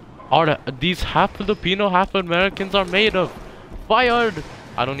what these half Filipino, half Americans are made of. Fired!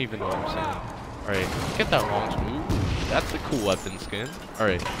 I don't even know what I'm saying. Alright, get that long smooth. That's a cool weapon skin.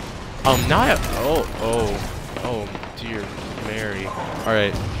 Alright. Now I have... Oh, dear Mary.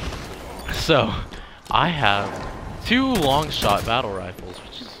 Alright. So, I have 2 long shot battle rifles,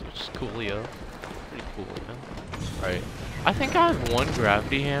 which is coolio. Pretty cool, man. Alright. I think I have 1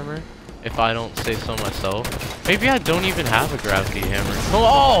 gravity hammer, if I don't say so myself. Maybe I don't even have a gravity hammer.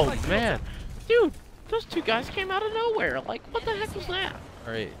 Oh, man! Dude, those 2 guys came out of nowhere. Like, what the heck was that?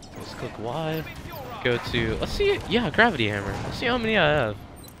 Alright, let's click Y. Go to... Let's see... Yeah, gravity hammer. Let's see how many I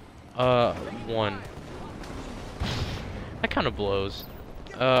have. 1. That kind of blows.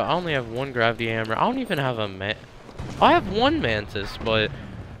 I only have 1 gravity hammer. I don't even have a I have 1 mantis, but...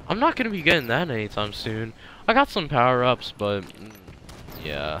 I'm not gonna be getting that anytime soon. I got some power-ups, but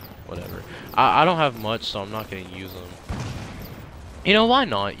yeah, whatever. I don't have much, so I'm not gonna use them. You know, why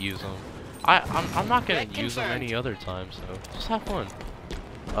not use them? I'm not gonna use them any other time, so just have fun.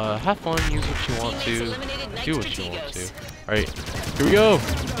 Have fun, use what you want to, do what you want to. Alright, here we go!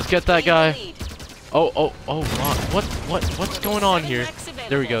 Let's get that guy! Oh my, what's going on here?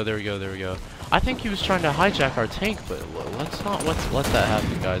 There we go. I think he was trying to hijack our tank, but let's not let that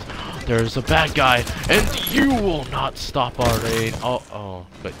happen, guys. There's a bad guy, and you will not stop our raid. Oh,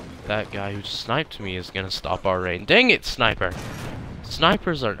 but that guy who sniped me is gonna stop our raid. Dang it, sniper!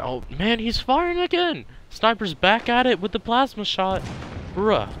 Snipers are... Oh, man, he's firing again! Sniper's back at it with the plasma shot.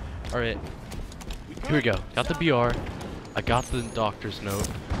 Bruh. Alright. Here we go. Got the BR. I got the doctor's note.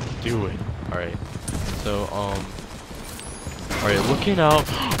 Do it. Alright. So, alright, looking out.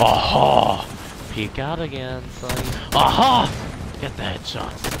 Aha! Peek out again, son. Aha! Get the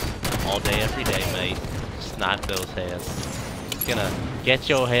headshots. All day, every day, mate. Snipe those heads. It's gonna get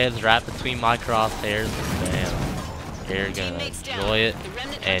your heads right between my crosshairs. Bam. You're gonna enjoy it.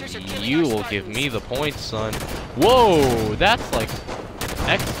 And you will give me the points, son. Whoa! That's like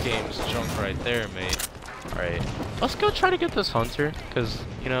X Games junk right there, mate. Alright. Let's go try to get this hunter. Because,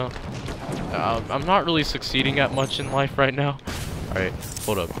 you know, I'm not really succeeding at much in life right now. Alright,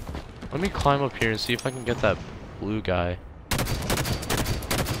 hold up. Let me climb up here and see if I can get that blue guy.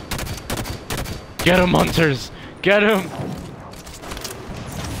 Get him, hunters! Get him!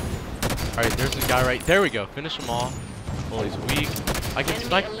 Alright, there's a guy right... There we go. Finish him off. Well, he's weak. I can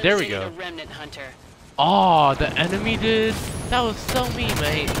snipe... There we go. Oh, the enemy did? That was so me,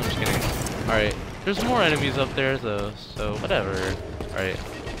 mate. I'm just kidding. Alright. There's more enemies up there, though, so whatever. Alright.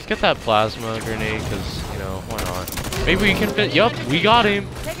 Let's get that plasma grenade, because, you know, why not? Maybe we can fit... Yup, we got him!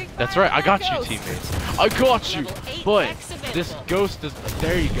 That's right, I got you, teammates. I got you! But, this ghost is...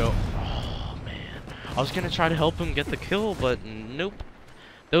 There you go. Oh, man. I was gonna try to help him get the kill, but nope.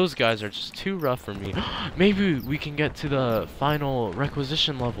 Those guys are just too rough for me. Maybe we can get to the final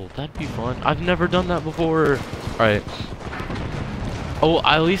requisition level. That'd be fun. I've never done that before. Alright. Oh,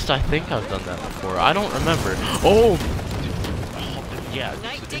 at least I think I've done that before. I don't remember. Oh! Yeah,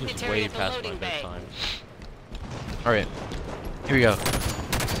 it was way past my bedtime. Alright. Here we go.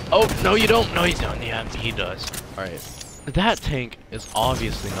 Oh, no you don't. No you don't. Yeah, he does. Alright. That tank is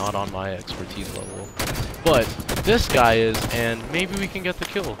obviously not on my expertise level. But this guy is, and maybe we can get the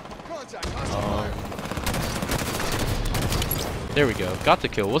kill. There we go. Got the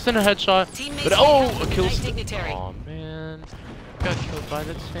kill. Wasn't a headshot, but oh, a kill. Oh man, got killed by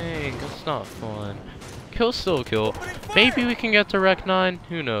the tank. That's not fun. Kill's still a kill. Maybe we can get to Rec 9.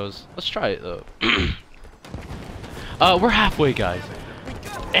 Who knows? Let's try it though. We're halfway, guys,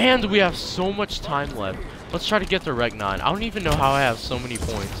 and we have so much time left. Let's try to get to Rec 9. I don't even know how I have so many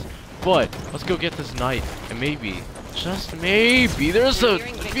points, but let's go get this knight, and maybe, just maybe, there's a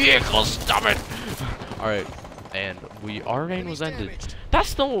vehicle. Stop it! All right, and our reign was ended.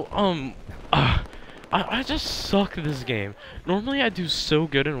 That's the I just suck at this game. Normally I do so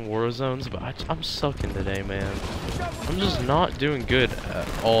good in war zones, but I'm sucking today, man. I'm just not doing good at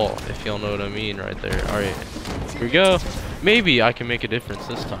all, if y'all know what I mean right there. Alright, here we go. Maybe I can make a difference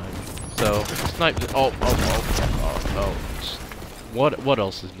this time. So, snipe. Oh. What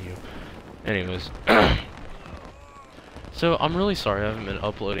else is new? Anyways. So, I'm really sorry I haven't been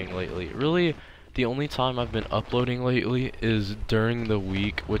uploading lately. Really, the only time I've been uploading lately is during the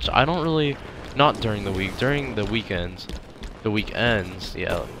week, which I don't really... Not during the week, during the weekends. The weekends,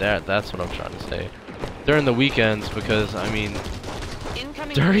 yeah, that's what I'm trying to say. During the weekends, because, I mean,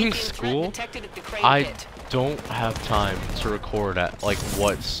 during school, I don't have time to record at, like,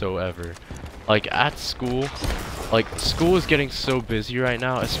 whatsoever. Like, at school, like, school is getting so busy right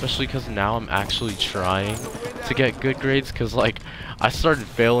now, especially because now I'm actually trying to get good grades, because, like, I started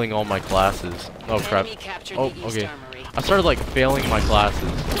failing all my classes. Oh, crap. Oh, okay. I started like failing my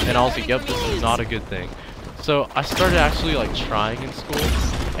classes, and I was like, yep, this is not a good thing. So I started actually like trying in school,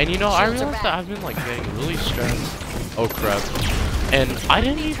 and you know, I realized that I've been like getting really stressed. Oh crap. And I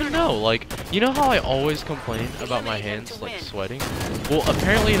didn't even know, like, you know how I always complain about my hands like sweating? Well,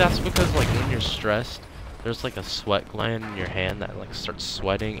 apparently that's because like when you're stressed, there's like a sweat gland in your hand that like starts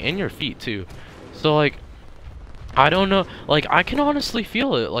sweating, and your feet too. So like, I don't know, like, I can honestly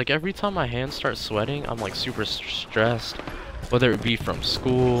feel it. Like, every time my hands start sweating, I'm, like, super stressed. Whether it be from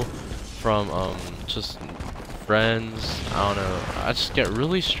school, from, just friends, I don't know. I just get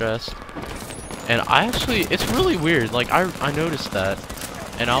really stressed. And I actually, it's really weird. Like, I noticed that.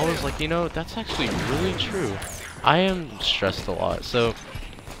 And I was like, you know, that's actually really true. I am stressed a lot. So,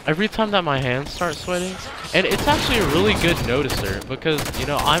 every time that my hands start sweating, and it's actually a really good noticer. Because, you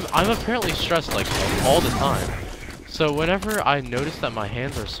know, I'm apparently stressed, like, all the time. So whenever I notice that my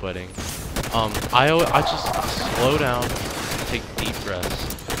hands are sweating, I just slow down, take deep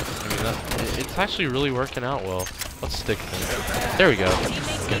breaths. I mean, it's actually really working out well. Let's stick them. There we go.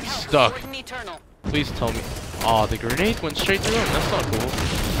 Get stuck. Please tell me. Aw, the grenade went straight through him. That's not cool.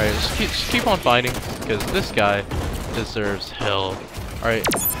 Alright, just keep on fighting, because this guy deserves hell. Alright.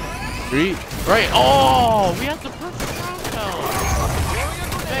 3. Right. Oh, we have the perfect round count.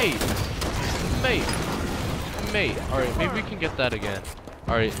 Mate. Alright, maybe we can get that again.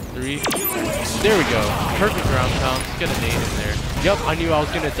 Alright, 3. There we go. Perfect ground pound. Let's get a nade in there. Yep, I knew I was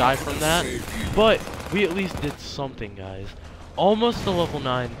gonna die from that. But we at least did something, guys. Almost to level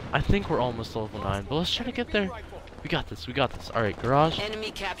 9. I think we're almost to level 9. But let's try to get there. We got this. Alright, garage.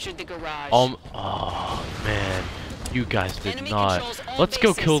 Enemy captured the garage. Oh, man. You guys did not. Let's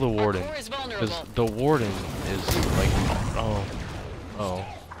go kill the warden. Because the warden is like... Oh.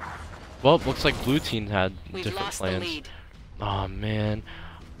 Well, looks like blue team had different plans. Aw, man.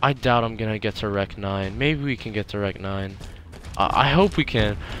 I doubt I'm gonna get to Rec 9. Maybe we can get to Rec 9. I hope we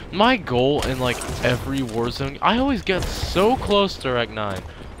can. My goal in, like, every Warzone, I always get so close to Rec 9.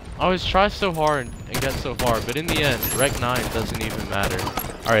 I always try so hard and get so far, but in the end, Rec 9 doesn't even matter.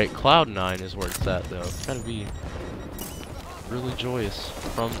 Alright, Cloud 9 is where it's at, though. It's gotta be really joyous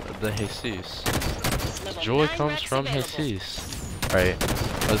from the Jesus. Joy comes from Jesus. Alright,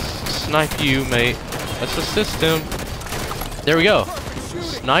 let's snipe you, mate. Let's assist him. There we go.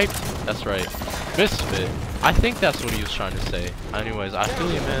 Sniped? That's right. Misfit. I think that's what he was trying to say. Anyways, I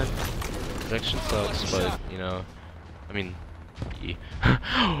feel you, man. Protection sucks, but, you know, I mean, yeah.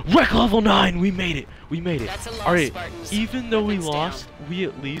 Rec level 9! We made it! Alright, even though we lost, we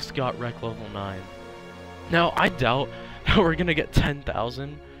at least got Rec level 9. Now, I doubt that we're gonna get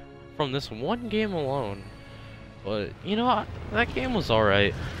 10,000 from this one game alone. But, you know, that game was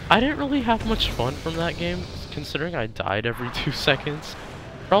alright. I didn't really have much fun from that game, considering I died every 2 seconds.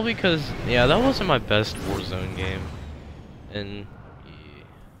 Probably because, yeah, that wasn't my best Warzone game. And,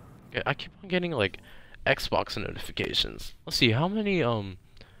 yeah, I keep on getting, like, Xbox notifications. Let's see, how many,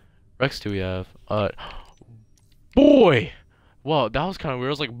 Recs do we have? Boy! Wow, that was kind of weird.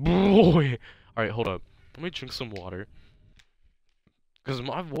 I was like, boy! Alright, hold up. Let me drink some water. Because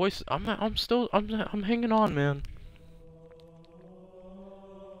my voice, I'm hanging on, man.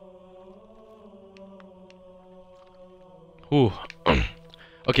 Ooh.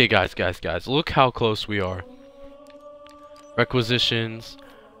 Okay, guys, look how close we are. Requisitions,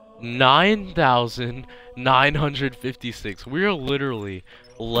 9,000, 956. We're literally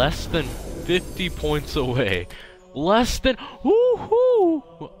less than 50 points away. Less than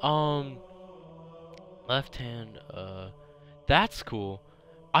woohoo! Left hand, that's cool.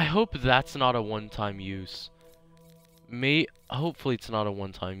 I hope that's not a one-time use. Hopefully it's not a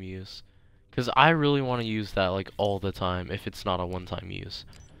one-time use. Because I really want to use that, like, all the time if it's not a one-time use.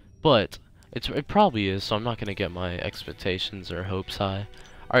 But, it probably is, so I'm not going to get my expectations or hopes high.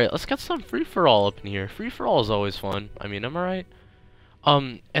 Alright, let's get some free-for-all up in here. Free-for-all is always fun. I mean, am I right?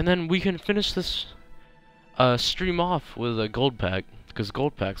 And then we can finish this stream off with a gold pack. Because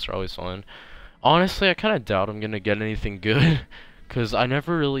gold packs are always fun. Honestly, I kind of doubt I'm going to get anything good. Because I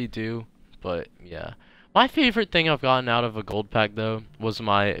never really do. But, yeah. My favorite thing I've gotten out of a gold pack, though, was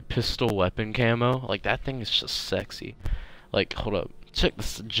my pistol weapon camo. Like, that thing is just sexy. Like, hold up. Check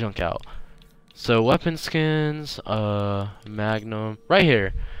this junk out. So, weapon skins, Magnum. Right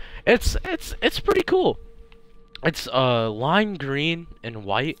here. It's pretty cool. It's, lime green and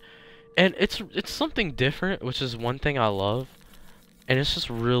white. And it's something different, which is one thing I love. And it's just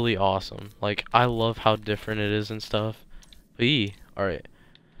really awesome. Like, I love how different it is and stuff. But, alright.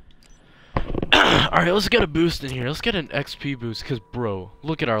 Alright, let's get a boost in here. Let's get an XP boost, because, bro,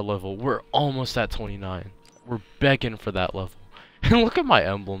 look at our level. We're almost at 29. We're begging for that level. And look at my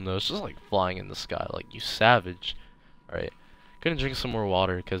emblem, though. It's just, like, flying in the sky. Like, you savage. Alright. Gonna drink some more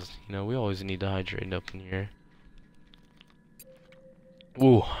water, because, you know, we always need to hydrate up in here.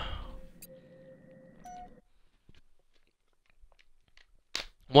 Ooh.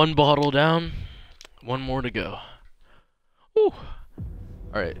 One bottle down. One more to go. Ooh.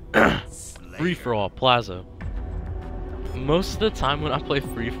 Alright. Free-for-all, Plaza. Most of the time when I play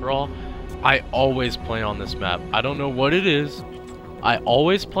free-for-all, I always play on this map. I don't know what it is. I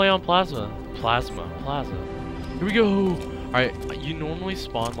always play on Plaza. Plaza. Here we go. Alright, you normally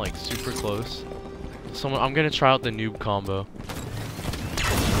spawn like super close. I'm gonna try out the noob combo.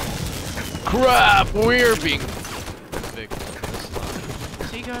 Crap! We're being victims.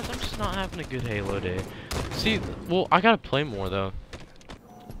 See guys, I'm just not having a good Halo day. See, well, I gotta play more though.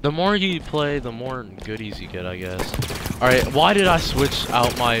 The more you play, the more goodies you get, I guess. Alright, why did I switch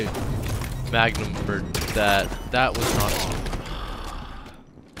out my Magnum for that? That was not on.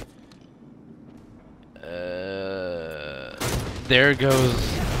 There goes.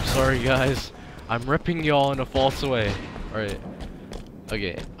 Sorry, guys. I'm ripping y'all in a false way. Alright.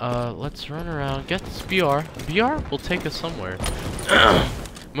 Okay, let's run around. Get this BR. BR will take us somewhere.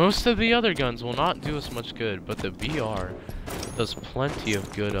 Most of the other guns will not do us much good, but the BR does plenty of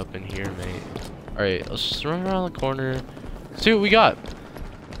good up in here, mate. Alright, let's just run around the corner. See what we got.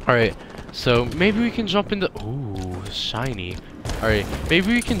 Alright, so maybe we can jump into... Ooh, shiny. Alright,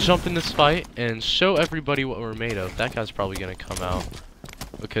 maybe we can jump in this fight and show everybody what we're made of. That guy's probably gonna come out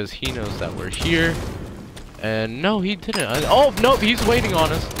because he knows that we're here. And no, he didn't. Oh, nope, he's waiting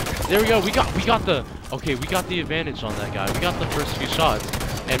on us. There we go. We got the... Okay, we got the advantage on that guy. We got the first few shots.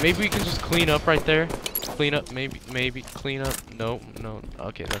 And maybe we can just clean up right there. Clean up, maybe clean up. No.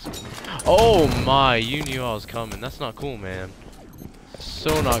 Okay, that's cool. Oh my, you knew I was coming. That's not cool, man.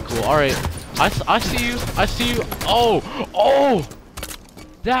 So not cool. Alright, I see you. I see you. Oh!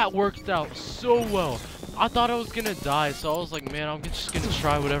 That worked out so well. I thought I was gonna die, so I was like, man, I'm just gonna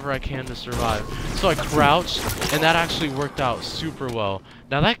try whatever I can to survive. So I crouched, and that actually worked out super well.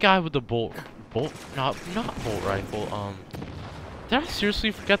 Now that guy with the not bolt rifle, did I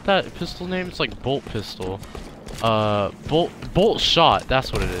seriously forget that pistol name? It's like bolt pistol. Bolt shot,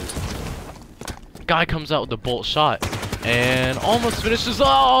 that's what it is. Guy comes out with the bolt shot, and almost finishes.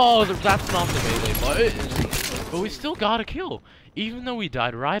 Oh, that's not the melee button. But we still got a kill. Even though we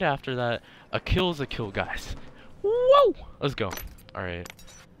died right after that, a kill is a kill, guys. Whoa! Let's go. Alright.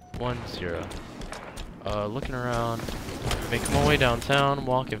 1-0. Looking around. Making my way downtown.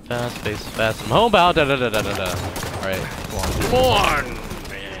 Walking fast. Face fast. I'm homebound. Alright. Come on,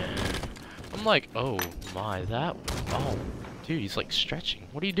 man. I'm like, oh my, oh, dude, he's like stretching.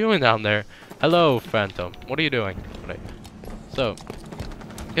 What are you doing down there? Hello, Phantom. What are you doing? Right. So,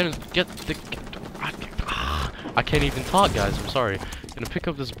 gonna get the... I can't even talk, guys. I'm sorry. Gonna pick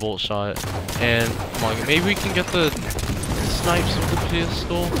up this bolt shot, and come on, maybe we can get the snipes with the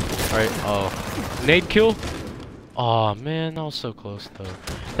pistol. Alright, oh. Nade kill? Aw, man, that was so close, though.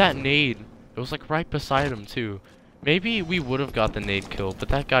 That nade, it was like right beside him, too. Maybe we would have got the nade kill, but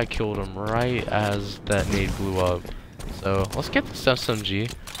that guy killed him right as that nade blew up. So, let's get this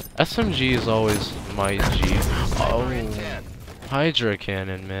SMG. SMG is always my G. Oh, Hydra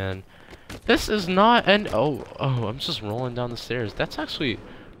Cannon, man. This is not an... Oh, I'm just rolling down the stairs. That's actually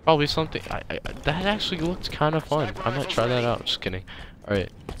probably something... that actually looks kind of fun. I might try that out. Just kidding. Alright.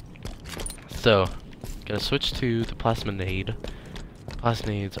 So, Gonna switch to the plasma nade.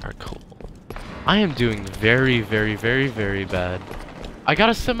 Plasma nades are cool. I am doing very, very, very, very bad. I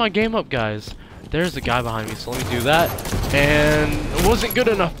gotta set my game up, guys. There's a guy behind me, so let me do that. And it wasn't good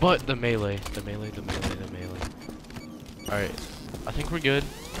enough, but the melee. The melee, the melee, the melee. Alright, I think we're good.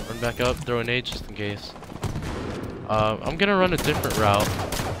 Run back up, throw a nade just in case. I'm gonna run a different route.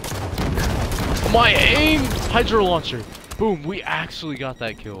 My aim! Hydro launcher! Boom, we actually got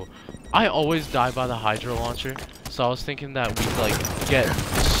that kill. I always die by the hydro launcher, so I was thinking that we'd like get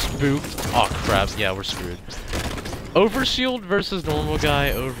spooked. Oh crap, yeah, we're screwed. Overshield versus normal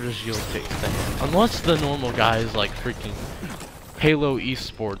guy, overshield takes the hand. Unless the normal guy is like freaking Halo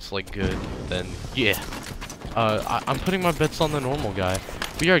esports like good, then yeah. I'm putting my bets on the normal guy.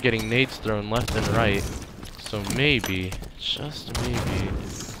 We are getting nades thrown left and right, so maybe, just maybe,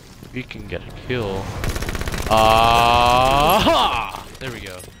 we can get a kill. There we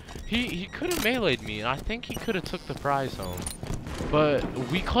go. He could have meleeed me, and I think he could have took the prize home. But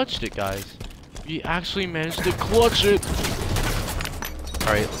we clutched it, guys. We actually managed to clutch it.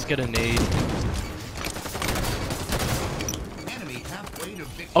 Alright, let's get a nade.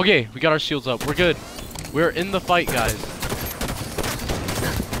 Okay, we got our shields up. We're good. We're in the fight, guys.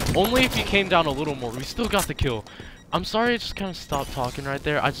 Only if he came down a little more. We still got the kill. I'm sorry I just kind of stopped talking right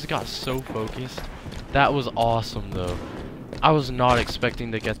there. I just got so focused. That was awesome, though. I was not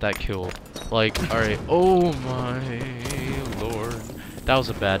expecting to get that kill. Like, alright. Oh my lord. That was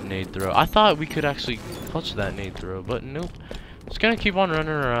a bad nade throw. I thought we could actually clutch that nade throw, but nope. Just gonna keep on running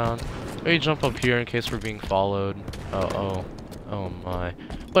around. Maybe jump up here in case we're being followed. Oh my.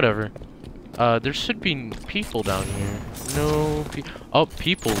 Whatever. There should be people down here. No oh,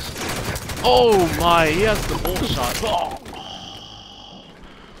 peoples. Oh my, he has the bolt shot. Oh.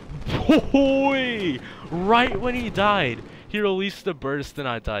 Boy! Right when he died, he released the burst and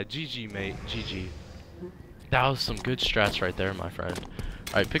I died. GG, mate. GG. That was some good strats right there, my friend.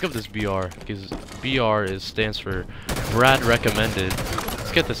 Alright, pick up this BR, because BR stands for Brad Recommended.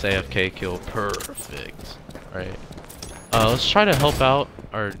 Let's get this AFK kill. Perfect. Alright. Let's try to help out,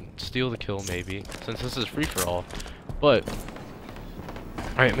 or steal the kill maybe, since this is free-for-all. But,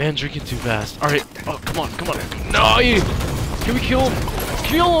 alright, man, drinking too fast. Alright, oh, come on, come on. No! Can we kill him?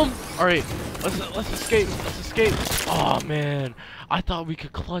 Kill him! Alright, let's escape, let's escape. Oh, man. I thought we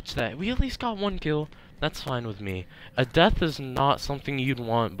could clutch that. We at least got one kill. That's fine with me. A death is not something you'd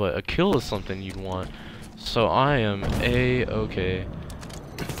want, but a kill is something you'd want. So I am A-okay.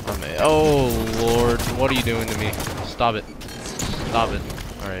 Oh, Lord. What are you doing to me? Stop it. Stop it.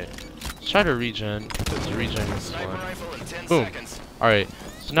 Alright. Let's try to regen, because regen is fun. Boom. Alright.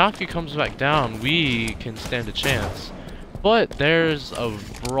 So now if he comes back down, we can stand a chance. But there's a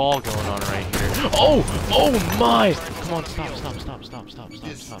brawl going on right here. Oh! Oh my! Come on, stop, stop, stop, stop, stop,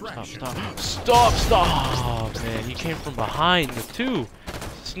 stop, stop, stop, stop. Stop, stop! Oh, man, he came from behind the two.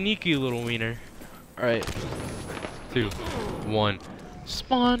 Sneaky little wiener. Alright. 2, 1.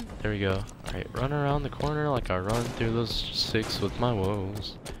 Spawn! There we go. Alright, run around the corner like I run through those 6 with my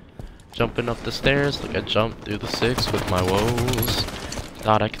woes. Jumping up the stairs like I jumped through the 6 with my woes.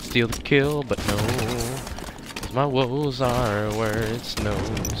 Thought I could steal the kill, but no. My woes are where it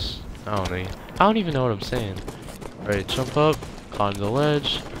snows. I don't even know what I'm saying. Alright, jump up, climb the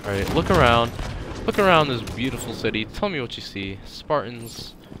ledge. Alright, look around. Look around this beautiful city. Tell me what you see.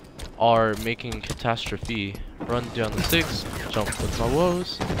 Spartans are making catastrophe. Run down the 6, jump with my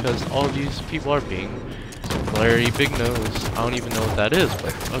woes, because all these people are being glary big nose. I don't even know what that is,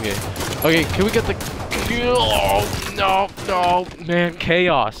 but okay. Okay, can we get the kill? Oh, no, no, man,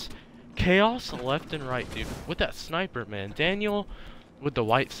 chaos. Chaos left and right, dude. With that sniper, man. Daniel with the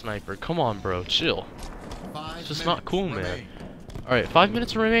white sniper. Come on, bro. Chill. It's just not cool, man. Alright, 5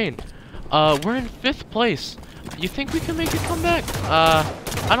 minutes remain. We're in 5th place. You think we can make a comeback?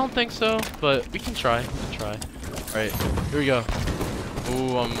 I don't think so, but we can try. We can try. Alright, here we go.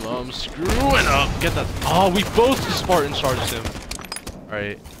 Ooh, I'm screwing up. Get that. Oh, we both just Spartan charged him.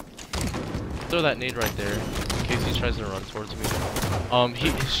 Alright. Throw that nade right there. In case he tries to run towards me.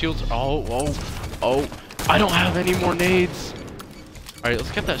 His shields. Oh. I don't have any more nades. Alright,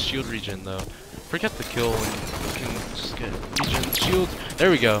 let's get that shield regen though. Forget the kill and we can just get regen shields. There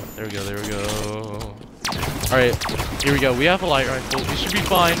we go. There we go. There we go. Alright, here we go. We have a light rifle. We should be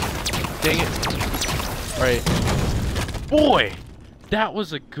fine. Dang it. Alright. Boy! That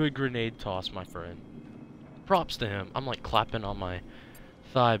was a good grenade toss, my friend. Props to him. I'm like clapping on my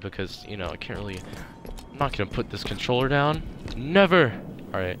thigh because, you know, I can't really. I'm not gonna put this controller down. Never!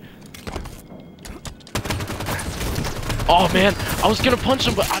 Alright. Oh man, I was gonna punch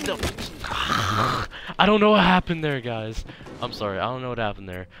him, but I don't know what happened there, guys. I'm sorry, I don't know what happened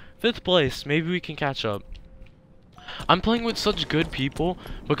there. 5th place, maybe we can catch up. I'm playing with such good people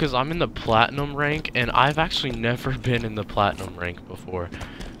because I'm in the platinum rank, and I've actually never been in the platinum rank before.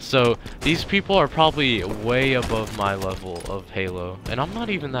 So these people are probably way above my level of Halo, and I'm not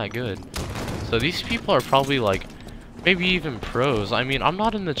even that good. So these people are probably like maybe even pros. I mean, I'm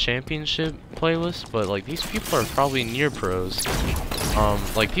not in the championship playlist, but like these people are probably near pros.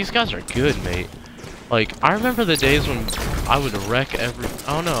 Like these guys are good, mate. Like I remember the days when I would wreck every.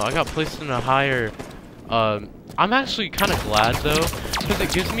 I don't know. I got placed in a higher. I'm actually kind of glad though, because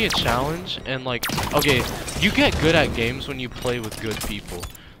it gives me a challenge. And like, okay, you get good at games when you play with good people.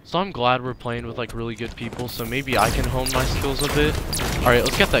 So I'm glad we're playing with like really good people. So maybe I can hone my skills a bit. All right,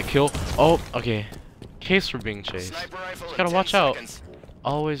 let's get that kill. Oh, okay. Case we're being chased. Just gotta watch out.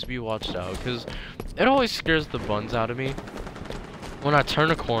 Always be watched out, because it always scares the buns out of me when I turn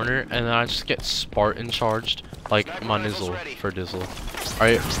a corner and then I just get Spartan charged, like my nizzle for dizzle.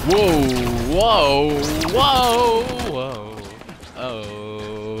 Alright, whoa,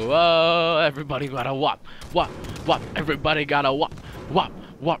 oh, everybody got a whop, everybody got a whop,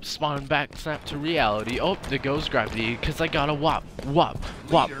 spawn back, snap to reality. Oh, there goes gravity, cause I got a whop,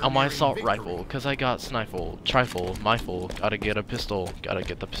 on my assault rifle, cause I got snifle, trifle, myful, gotta get a pistol, gotta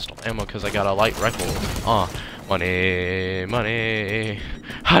get the pistol ammo, cause I got a light rifle. Money.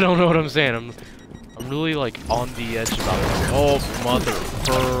 I don't know what I'm saying. I'm really like on the edge about it. Oh, mother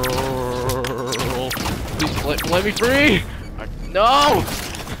pearl. Please let me free. No!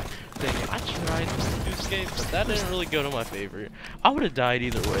 Dang it, I tried to do escape, but that didn't really go to my favor. I would have died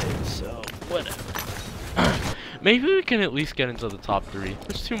either way, so whatever. Maybe we can at least get into the top 3.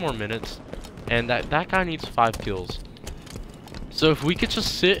 There's 2 more minutes, and that guy needs 5 kills. So if we could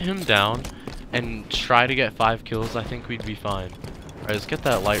just sit him down and try to get 5 kills, I think we'd be fine. Alright, let's get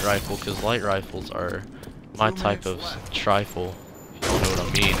that light rifle, because light rifles are my type of trifle. If you know what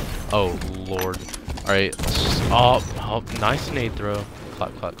I mean. Oh, lord. Alright, let's just... Oh, nice nade throw.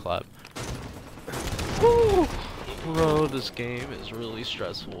 Clap. Woo! Bro, this game is really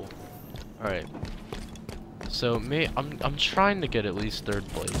stressful. Alright. So, I'm trying to get at least 3rd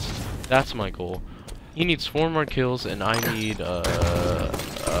place. That's my goal. He needs 4 more kills, and I need,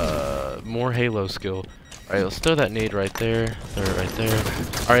 more Halo skill. Alright, let's throw that nade right there. Throw it right there.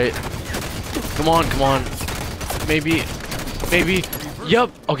 Alright. Come on. Maybe.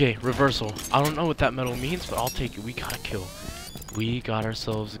 Yup. Okay, reversal. I don't know what that medal means, but I'll take it. We got a kill. We got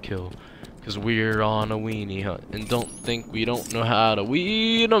ourselves a kill. Because we're on a weenie hunt. And don't think we don't know how to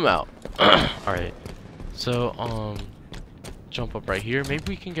weed them out. Alright. So, jump up right here. Maybe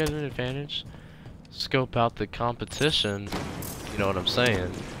we can get an advantage. Scope out the competition. You know what I'm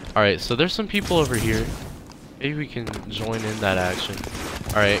saying. Alright, so there's some people over here. Maybe we can join in that action.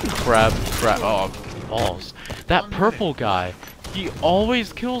 Alright, crab. Oh, balls. That purple guy. He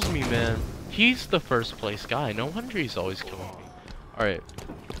always kills me, man. He's the 1st place guy. No wonder he's always killing me. Alright.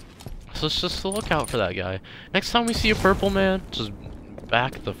 So let's just look out for that guy. Next time we see a purple man, just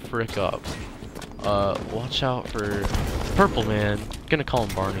back the frick up. Watch out for purple man. I'm gonna call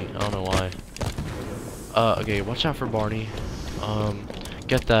him Barney. I don't know why. Okay, watch out for Barney.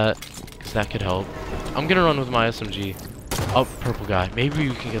 Get that, because that could help. I'm gonna run with my SMG. Oh, purple guy. Maybe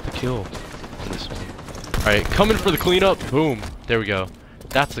we can get the kill on this one. Alright, coming for the cleanup. Boom. There we go.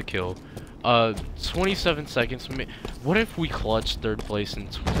 That's a kill. 27 seconds. What if we clutch 3rd place in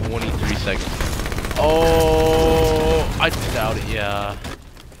 23 seconds? Oh, I doubt it. Yeah,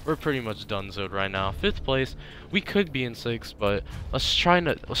 we're pretty much donezoed right now. 5th place. We could be in 6th, but let's try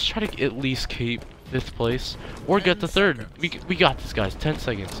to at least keep 5th place or get the 3rd. We got this, guys. 10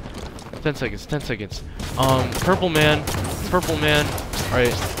 seconds. 10 seconds. Purple man. All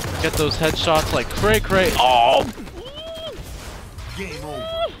right, get those headshots like cray. Oh. Game over.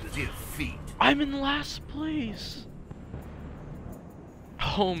 Defeat. I'm in last place.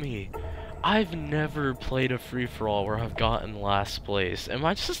 Homie, I've never played a free-for-all where I've gotten last place. Am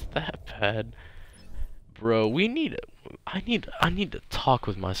I just that bad? Bro, I need to talk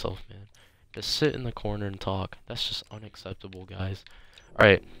with myself, man. Just sit in the corner and talk. That's just unacceptable, guys.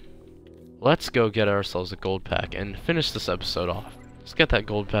 Alright, let's go get ourselves a gold pack and finish this episode off. Let's get that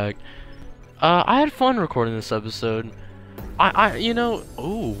gold pack. I had fun recording this episode. You know,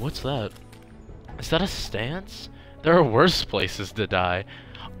 oh, what's that? Is that a stance? There are worse places to die.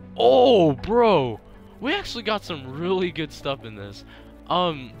 Oh, bro, we actually got some really good stuff in this.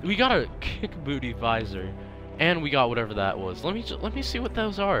 We got a kick booty visor, and we got whatever that was. Let me see what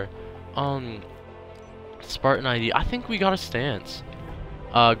those are. Spartan ID. I think we got a stance.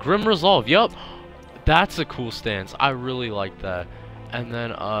 Grim Resolve. Yup, that's a cool stance. I really like that. And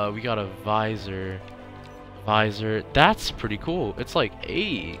then we got a visor. visor. That's pretty cool. It's like,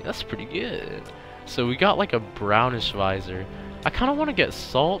 hey, that's pretty good. So we got like a brownish visor. I kind of want to get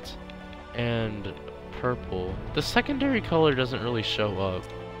salt and purple. The secondary color doesn't really show up,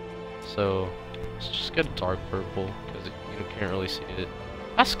 so let's just get a dark purple because you can't really see it.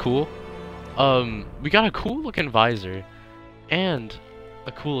 That's cool. We got a cool looking visor and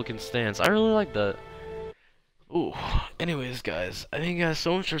a cool looking stance. I really like that. Ooh. Anyways, guys, I thank you guys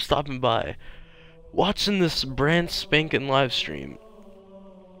so much for stopping by, watching this brand spanking live stream.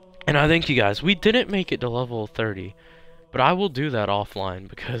 And I thank you guys. We didn't make it to level 30, but I will do that offline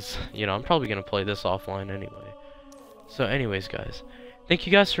because, you know, I'm probably going to play this offline anyway. So anyways, guys, thank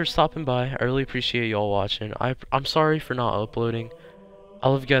you guys for stopping by. I really appreciate y'all watching. I'm sorry for not uploading. I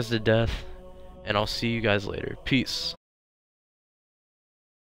love you guys to death, and I'll see you guys later. Peace.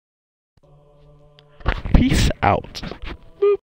 Peace out.